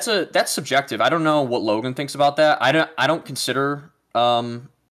that's subjective. I don't know what Logan thinks about that. I don't consider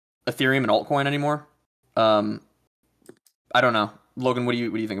Ethereum an altcoin anymore. I don't know, Logan. What do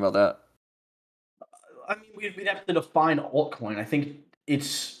you think about that? I mean, we'd have to define altcoin. I think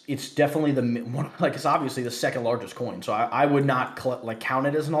it's definitely it's obviously the second largest coin. So I would not count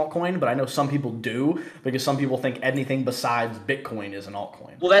it as an altcoin, but I know some people do because some people think anything besides Bitcoin is an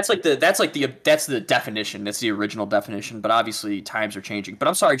altcoin. Well, that's the definition. That's the original definition. But obviously times are changing. But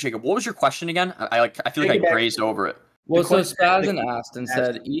I'm sorry, Jacob. What was your question again? I feel like I grazed over it. Well, so Spazin asked and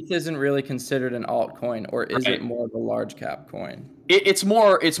said, ETH isn't really considered an altcoin, or is it more of a large cap coin? It's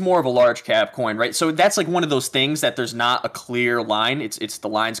more of a large cap coin, right? So that's like one of those things that there's not a clear line. It's the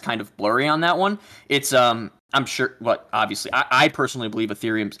line's kind of blurry on that one. It's I'm sure, obviously, I personally believe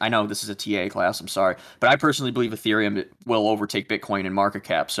Ethereum. I know this is a TA class. I'm sorry, but I personally believe Ethereum will overtake Bitcoin in market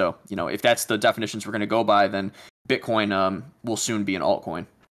cap. So if that's the definitions we're going to go by, then Bitcoin will soon be an altcoin.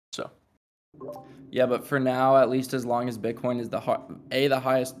 So. Yeah, but for now, at least as long as Bitcoin is the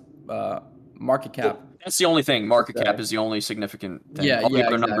highest market cap. That's the only thing. Market cap is the only significant thing. All the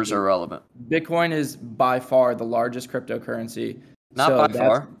other numbers are irrelevant. Bitcoin is by far the largest cryptocurrency. Not by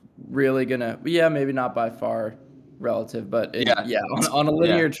far. Really gonna, maybe not by far relative, but on a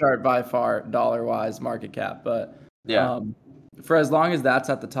linear chart by far dollar-wise market cap. But for as long as that's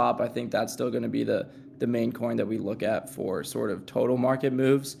at the top, I think that's still going to be the main coin that we look at for sort of total market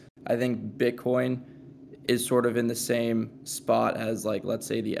moves. I think Bitcoin is sort of in the same spot as, like, let's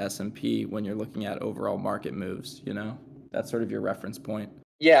say the S&P when you're looking at overall market moves, That's sort of your reference point.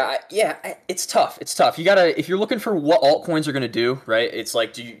 Yeah, it's tough. It's tough. You gotta, if you're looking for what altcoins are gonna do, right? It's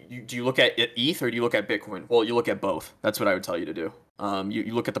like, do you look at ETH or do you look at Bitcoin? Well, you look at both. That's what I would tell you to do.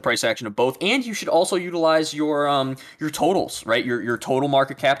 You look at the price action of both, and you should also utilize your totals, right? Your total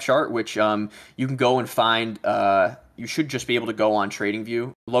market cap chart, which you can go and find. You should just be able to go on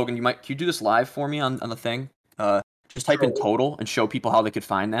TradingView. Logan, can you do this live for me on the thing? Just type in total and show people how they could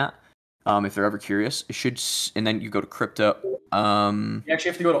find that. If they're ever curious, it should, and then you go to crypto. You actually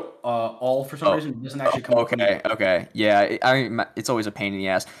have to go to all for some reason. It doesn't actually come up. Okay. Yeah, it's always a pain in the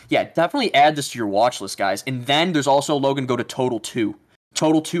ass. Yeah, definitely add this to your watch list, guys. And then there's also, Logan, go to Total 2.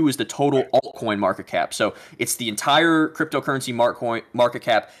 Total 2 is the total altcoin market cap. So it's the entire cryptocurrency market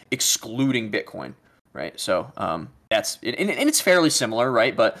cap excluding Bitcoin, right? So that's and it's fairly similar,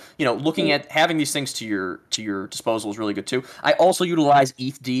 right? But looking at having these things to your disposal is really good too. I also utilize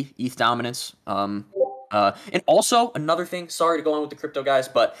ETH dominance. And also another thing, sorry to go on with the crypto guys,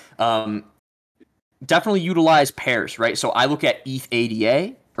 but definitely utilize pairs, right? So I look at ETH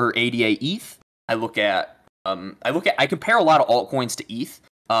ADA or ADA ETH. I compare a lot of altcoins to ETH.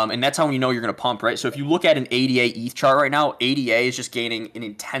 And that's how you know you're going to pump, right? So if you look at an ADA ETH chart right now, ADA is just gaining an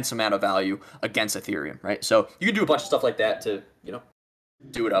intense amount of value against Ethereum, right? So you can do a bunch of stuff like that to,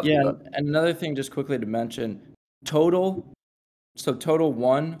 do it up. Yeah, and another thing just quickly to mention, total So total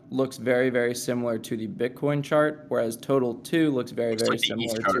 1 looks very, very similar to the Bitcoin chart, whereas total 2 looks very, Looks very like the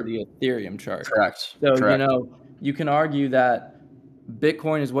ETH similar to chart. the Ethereum chart. Correct. So, Correct. you can argue that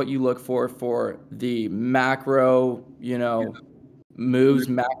Bitcoin is what you look for the macro, moves,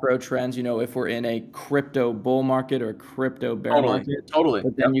 macro trends, if we're in a crypto bull market or a crypto bear Totally. market. Totally.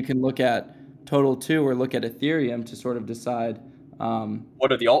 But then you can look at total 2 or look at Ethereum to sort of decide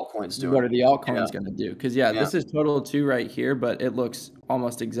What are the altcoins doing? what are the altcoins Yeah. going to do? Because Yeah. this is total 2 right here, but it looks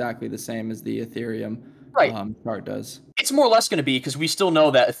almost exactly the same as the Ethereum Right. chart does. It's more or less going to be because we still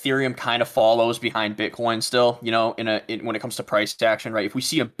know that Ethereum kind of follows behind Bitcoin still, when it comes to price action, right? If we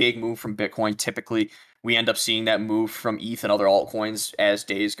see a big move from Bitcoin, typically we end up seeing that move from ETH and other altcoins as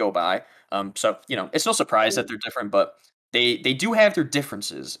days go by. So, it's no surprise that they're different, but they do have their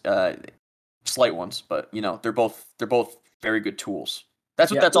differences, slight ones, but they're both very good tools.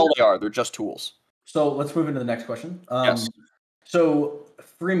 That's all they are. They're just tools. So let's move into the next question. Yes. So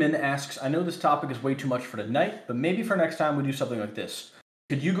Freeman asks, I know this topic is way too much for tonight, but maybe for next time we do something like this.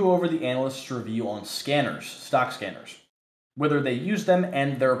 Could you go over the analyst's review on scanners, stock scanners, whether they use them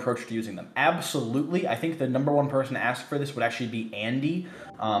and their approach to using them? Absolutely. I think the number one person to ask for this would actually be Andy.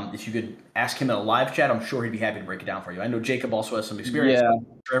 If you could ask him in a live chat, I'm sure he'd be happy to break it down for you. I know Jacob also has some experience.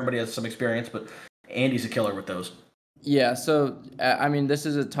 Yeah. Everybody has some experience, but Andy's a killer with those. Yeah, so this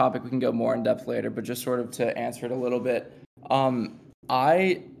is a topic we can go more in depth later, but just sort of to answer it a little bit,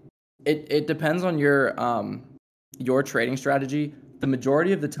 it depends on your trading strategy. The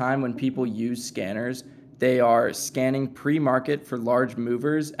majority of the time when people use scanners, they are scanning pre-market for large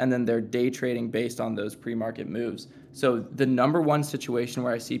movers, and then they're day trading based on those pre-market moves. So the number one situation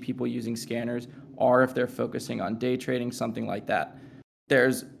where I see people using scanners are if they're focusing on day trading, something like that.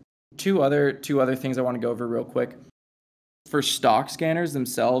 There's two other things I want to go over real quick. For stock scanners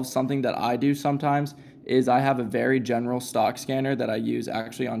themselves, something that I do sometimes is I have a very general stock scanner that I use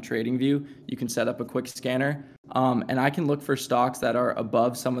actually on TradingView. You can set up a quick scanner, and I can look for stocks that are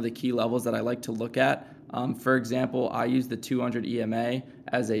above some of the key levels that I like to look at. For example, I use the 200 EMA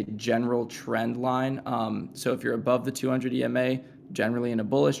as a general trend line. So if you're above the 200 EMA, generally in a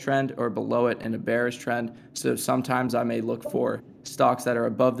bullish trend, or below it in a bearish trend. So sometimes I may look for stocks that are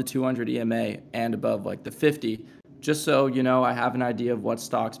above the 200 EMA and above like the 50, just so I have an idea of what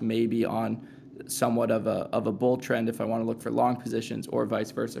stocks may be on somewhat of a bull trend if I want to look for long positions, or vice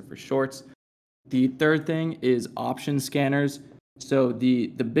versa for shorts. The third thing is option scanners. So the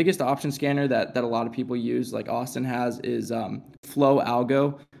biggest option scanner that a lot of people use, like Austin has, is Flow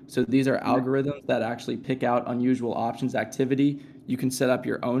Algo. So these are algorithms that actually pick out unusual options activity. You can set up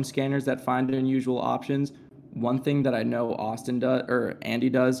your own scanners that find unusual options. One thing that I know Austin does, or Andy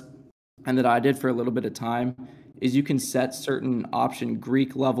does, and that I did for a little bit of time, is you can set certain option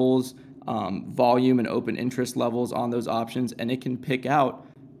Greek levels, volume and open interest levels on those options, and it can pick out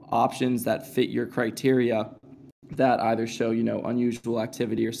options that fit your criteria that either show, unusual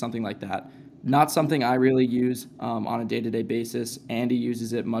activity or something like that. Not something I really use on a day-to-day basis. Andy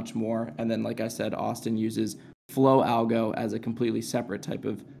uses it much more. And then, like I said, Austin uses Flow Algo as a completely separate type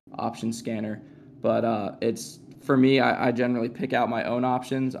of option scanner. But it's, for me, I generally pick out my own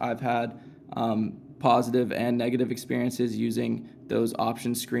options. I've had positive and negative experiences using those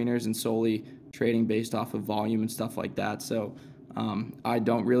option screeners and solely trading based off of volume and stuff like that. So I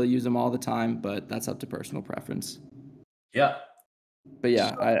don't really use them all the time, but that's up to personal preference. Yeah. But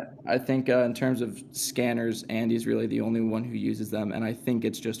yeah, I think in terms of scanners, Andy's really the only one who uses them, and I think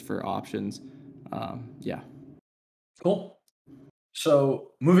it's just for options. Yeah. Cool.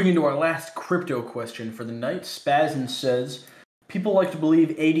 So moving into our last crypto question for the night, Spazin says, people like to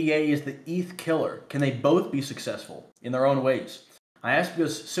believe ADA is the ETH killer. Can they both be successful in their own ways? I ask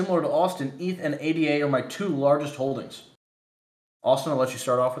because, similar to Austin, ETH and ADA are my two largest holdings. Austin, I'll let you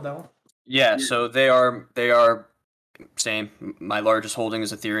start off with that one. Yeah, so they are same. My largest holding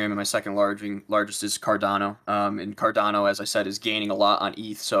is Ethereum, and my second largest is Cardano. And Cardano, as I said, is gaining a lot on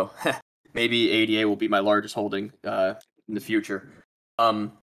ETH, so maybe ADA will be my largest holding in the future. But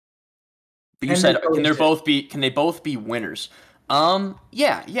you said, can they both be winners?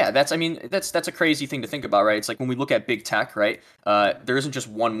 Yeah. That's a crazy thing to think about, right? It's like when we look at big tech, right? There isn't just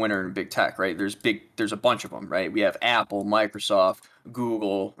one winner in big tech, right? There's a bunch of them, right? We have Apple, Microsoft,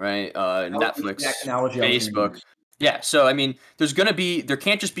 Google, right? Netflix, Facebook. Yeah, so there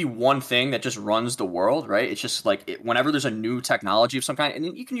can't just be one thing that just runs the world, right? It's just like whenever there's a new technology of some kind,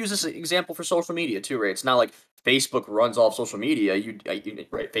 and you can use this example for social media too, right? It's not like Facebook runs all of social media.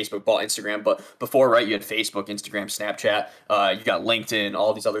 Right? Facebook bought Instagram, but before, right, you had Facebook, Instagram, Snapchat. You got LinkedIn,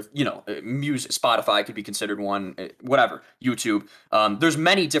 all these other, music. Spotify could be considered one, whatever. YouTube. There's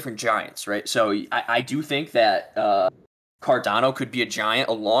many different giants, right? So I do think that Cardano could be a giant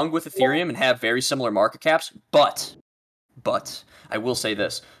along with Ethereum and have very similar market caps. But I will say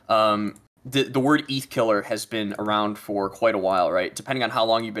this. The word ETH killer has been around for quite a while, right? Depending on how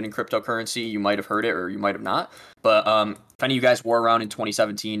long you've been in cryptocurrency, you might have heard it or you might have not. But if any of you guys were around in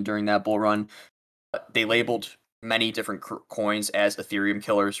 2017 during that bull run, they labeled many different coins as Ethereum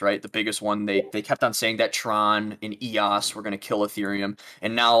killers, right? The biggest one, they kept on saying that Tron and EOS were going to kill Ethereum,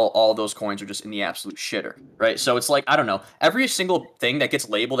 and now all those coins are just in the absolute shitter, right? So it's like, I don't know. Every single thing that gets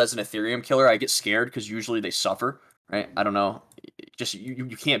labeled as an Ethereum killer, I get scared because usually they suffer, right? I don't know. Just you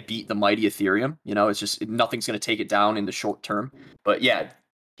can't beat the mighty Ethereum, you know? It's just nothing's going to take it down in the short term. But yeah,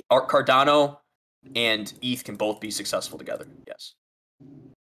 Cardano and ETH can both be successful together. Yes.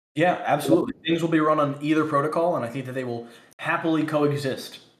 Yeah, absolutely. Things will be run on either protocol, and I think that they will happily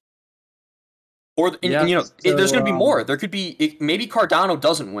coexist. Or and, you know, there's going to be more. There could be maybe Cardano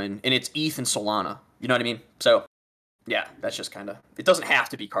doesn't win, and it's ETH and Solana. You know what I mean? So, yeah, that's just kind of. It doesn't have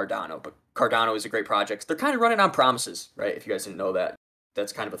to be Cardano, but Cardano is a great project. They're kind of running on promises, right? If you guys didn't know that,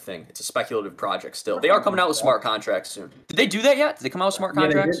 that's kind of a thing. It's a speculative project still. They are coming out with smart contracts soon. Did they do that yet? Did they come out with smart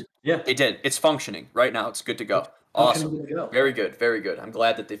contracts? Yeah, they did. It's functioning right now. It's good to go. Awesome. Very good. Very good. I'm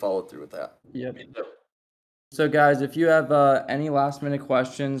glad that they followed through with that. Yep. So guys, if you have any last minute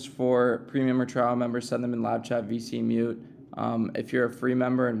questions for premium or trial members, send them in live chat VC mute. If you're a free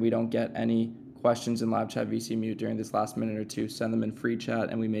member and we don't get any questions in live chat VC mute during this last minute or two, send them in free chat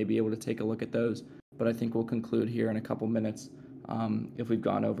and we may be able to take a look at those. But I think we'll conclude here in a couple minutes if we've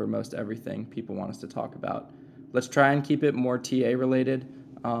gone over most everything people want us to talk about. Let's try and keep it more TA related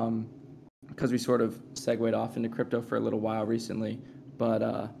because we sort of segued off into crypto for a little while recently.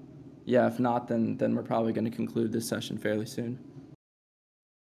 But yeah, if not, then we're probably going to conclude this session fairly soon.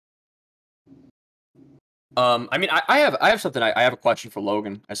 I mean, I have something. I have a question for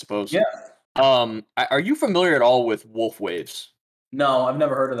Logan, I suppose. Yeah. Are you familiar at all with wolf waves? No, I've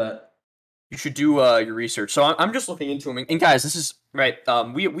never heard of that. You should do your research. So I'm just looking into them. And guys, this is right.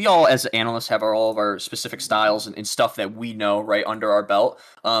 We all as analysts have all of our specific styles and stuff that we know right under our belt.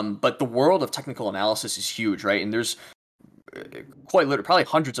 But the world of technical analysis is huge, right? And there's quite literally probably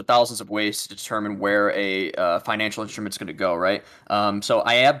hundreds of thousands of ways to determine where a financial instrument's going to go, right? So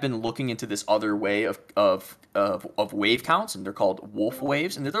I have been looking into this other way of wave counts, and they're called wolf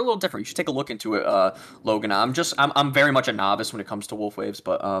waves, and they're a little different. You should take a look into it, Logan. I'm very much a novice when it comes to wolf waves,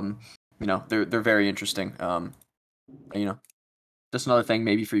 but you know, they're very interesting. You know, just another thing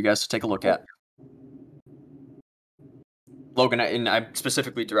maybe for you guys to take a look at. Logan, and I'm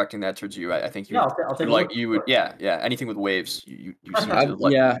specifically directing that towards you. I think you, I'll take like you would, yeah. Anything with waves, you seem to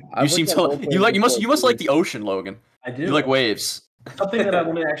like. Yeah, you seem to you must like the ocean, Logan. I do. You like waves. Something that I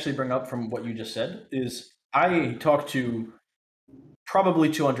want to actually bring up from what you just said is I talk to probably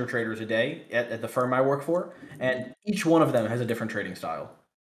 200 traders a day at the firm I work for, and each one of them has a different trading style.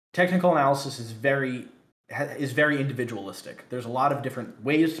 Technical analysis is very individualistic. There's a lot of different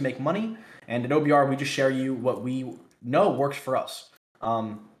ways to make money, and at OBR we just share you what we know works for us.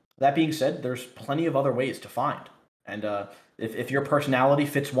 That being said, there's plenty of other ways to find, and if your personality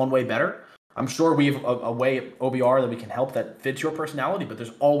fits one way better, I'm sure we have a way at OBR that we can help that fits your personality, but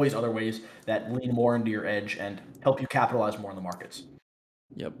there's always other ways that lean more into your edge and help you capitalize more in the markets.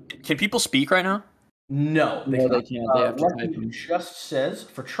 Yep. Can people speak right now? No, they can't. They have to type Lucky just says,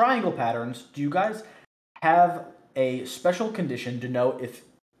 for triangle patterns, do you guys have a special condition to know if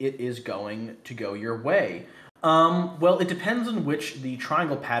it is going to go your way? Well, it depends on which the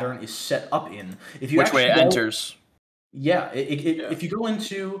triangle pattern is set up in. If you which way it enters. Yeah, if you go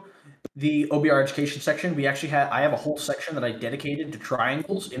into the OBR education section, I have a whole section that I dedicated to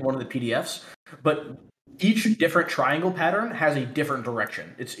triangles in one of the PDFs, but each different triangle pattern has a different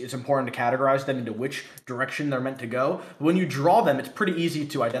direction. It's important to categorize them into which direction they're meant to go. But when you draw them, it's pretty easy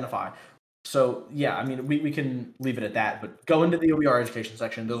to identify. So yeah, I mean, we can leave it at that. But go into the OBR education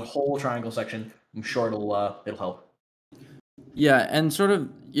section. There's a whole triangle section. I'm sure it'll help. Yeah, and sort of,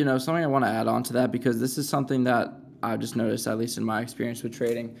 you know, something I want to add on to that, because this is something that I've just noticed, at least in my experience with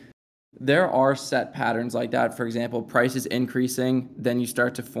trading. There are set patterns like that. For example, price is increasing, then you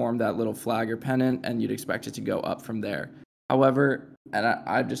start to form that little flag or pennant, and you'd expect it to go up from there. However, and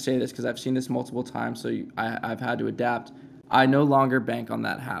I just say this because I've seen this multiple times, so I've had to adapt. I no longer bank on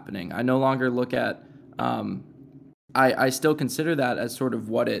that happening. I no longer look at, I still consider that as sort of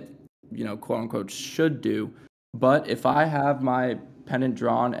what it, you know, quote unquote, should do. But if I have my pennant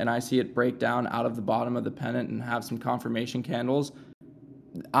drawn and I see it break down out of the bottom of the pennant and have some confirmation candles,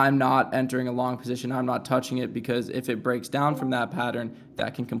 I'm not entering a long position. I'm not touching it, because if it breaks down from that pattern,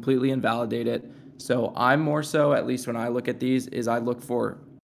 that can completely invalidate it. So I'm more so, at least when I look at these, is I look for,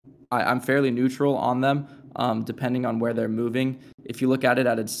 I'm fairly neutral on them, depending on where they're moving. If you look at it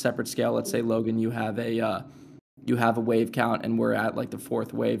at a separate scale, let's say, Logan, you have a wave count and we're at like the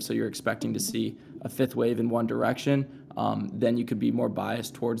fourth wave, so you're expecting to see a fifth wave in one direction, then you could be more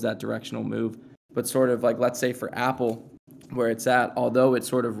biased towards that directional move. But sort of like, let's say for Apple, where it's at, although it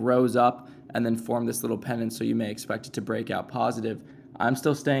sort of rose up and then formed this little pennant, so you may expect it to break out positive, I'm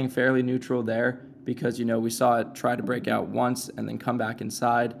still staying fairly neutral there because, we saw it try to break out once and then come back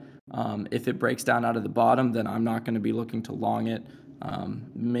inside. If it breaks down out of the bottom, then I'm not going to be looking to long it.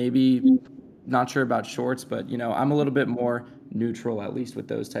 Maybe not sure about shorts, but I'm a little bit more neutral, at least with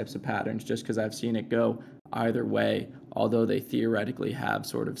those types of patterns, just because I've seen it go either way, although they theoretically have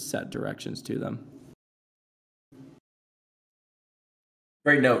sort of set directions to them.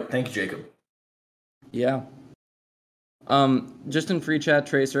 Great note. Thank you, Jacob. Yeah. Just in free chat,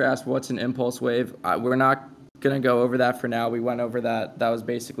 Tracer asked, what's an impulse wave? We're not going to go over that for now. We went over that. That was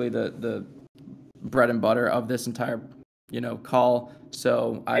basically the bread and butter of this entire, call.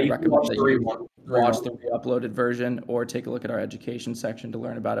 So I recommend that you watch the re-uploaded version or take a look at our education section to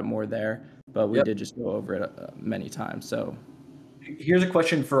learn about it more there. But we did just go over it many times. So here's a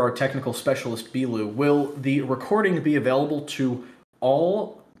question for our technical specialist, Bilu. Will the recording be available to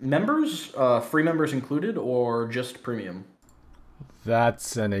all members, free members included, or just premium?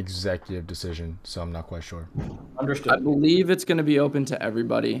 That's an executive decision, so I'm not quite sure. Understood. I believe it's going to be open to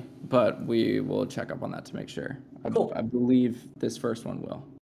everybody, but we will check up on that to make sure. Cool. I believe this first one will.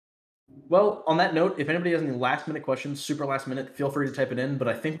 Well, on that note, if anybody has any last-minute questions, super last-minute, feel free to type it in. But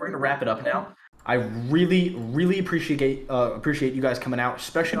I think we're going to wrap it up now. I really, really appreciate you guys coming out,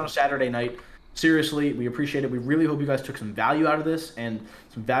 especially on a Saturday night. Seriously, we appreciate it. We really hope you guys took some value out of this and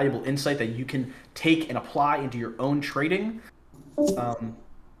some valuable insight that you can take and apply into your own trading. I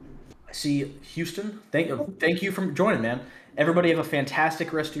see Houston. Thank you for joining, man. Everybody have a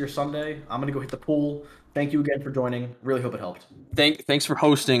fantastic rest of your Sunday. I'm gonna go hit the pool. Thank you again for joining. Really hope it helped. Thanks for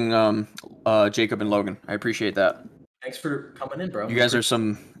hosting, Jacob and Logan. I appreciate that. Thanks for coming in, bro. You guys are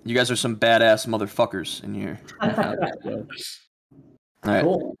some badass motherfuckers in here. All right,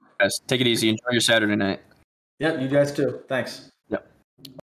 Cool. guys, take it easy. Enjoy your Saturday night. Yeah, you guys too. Thanks.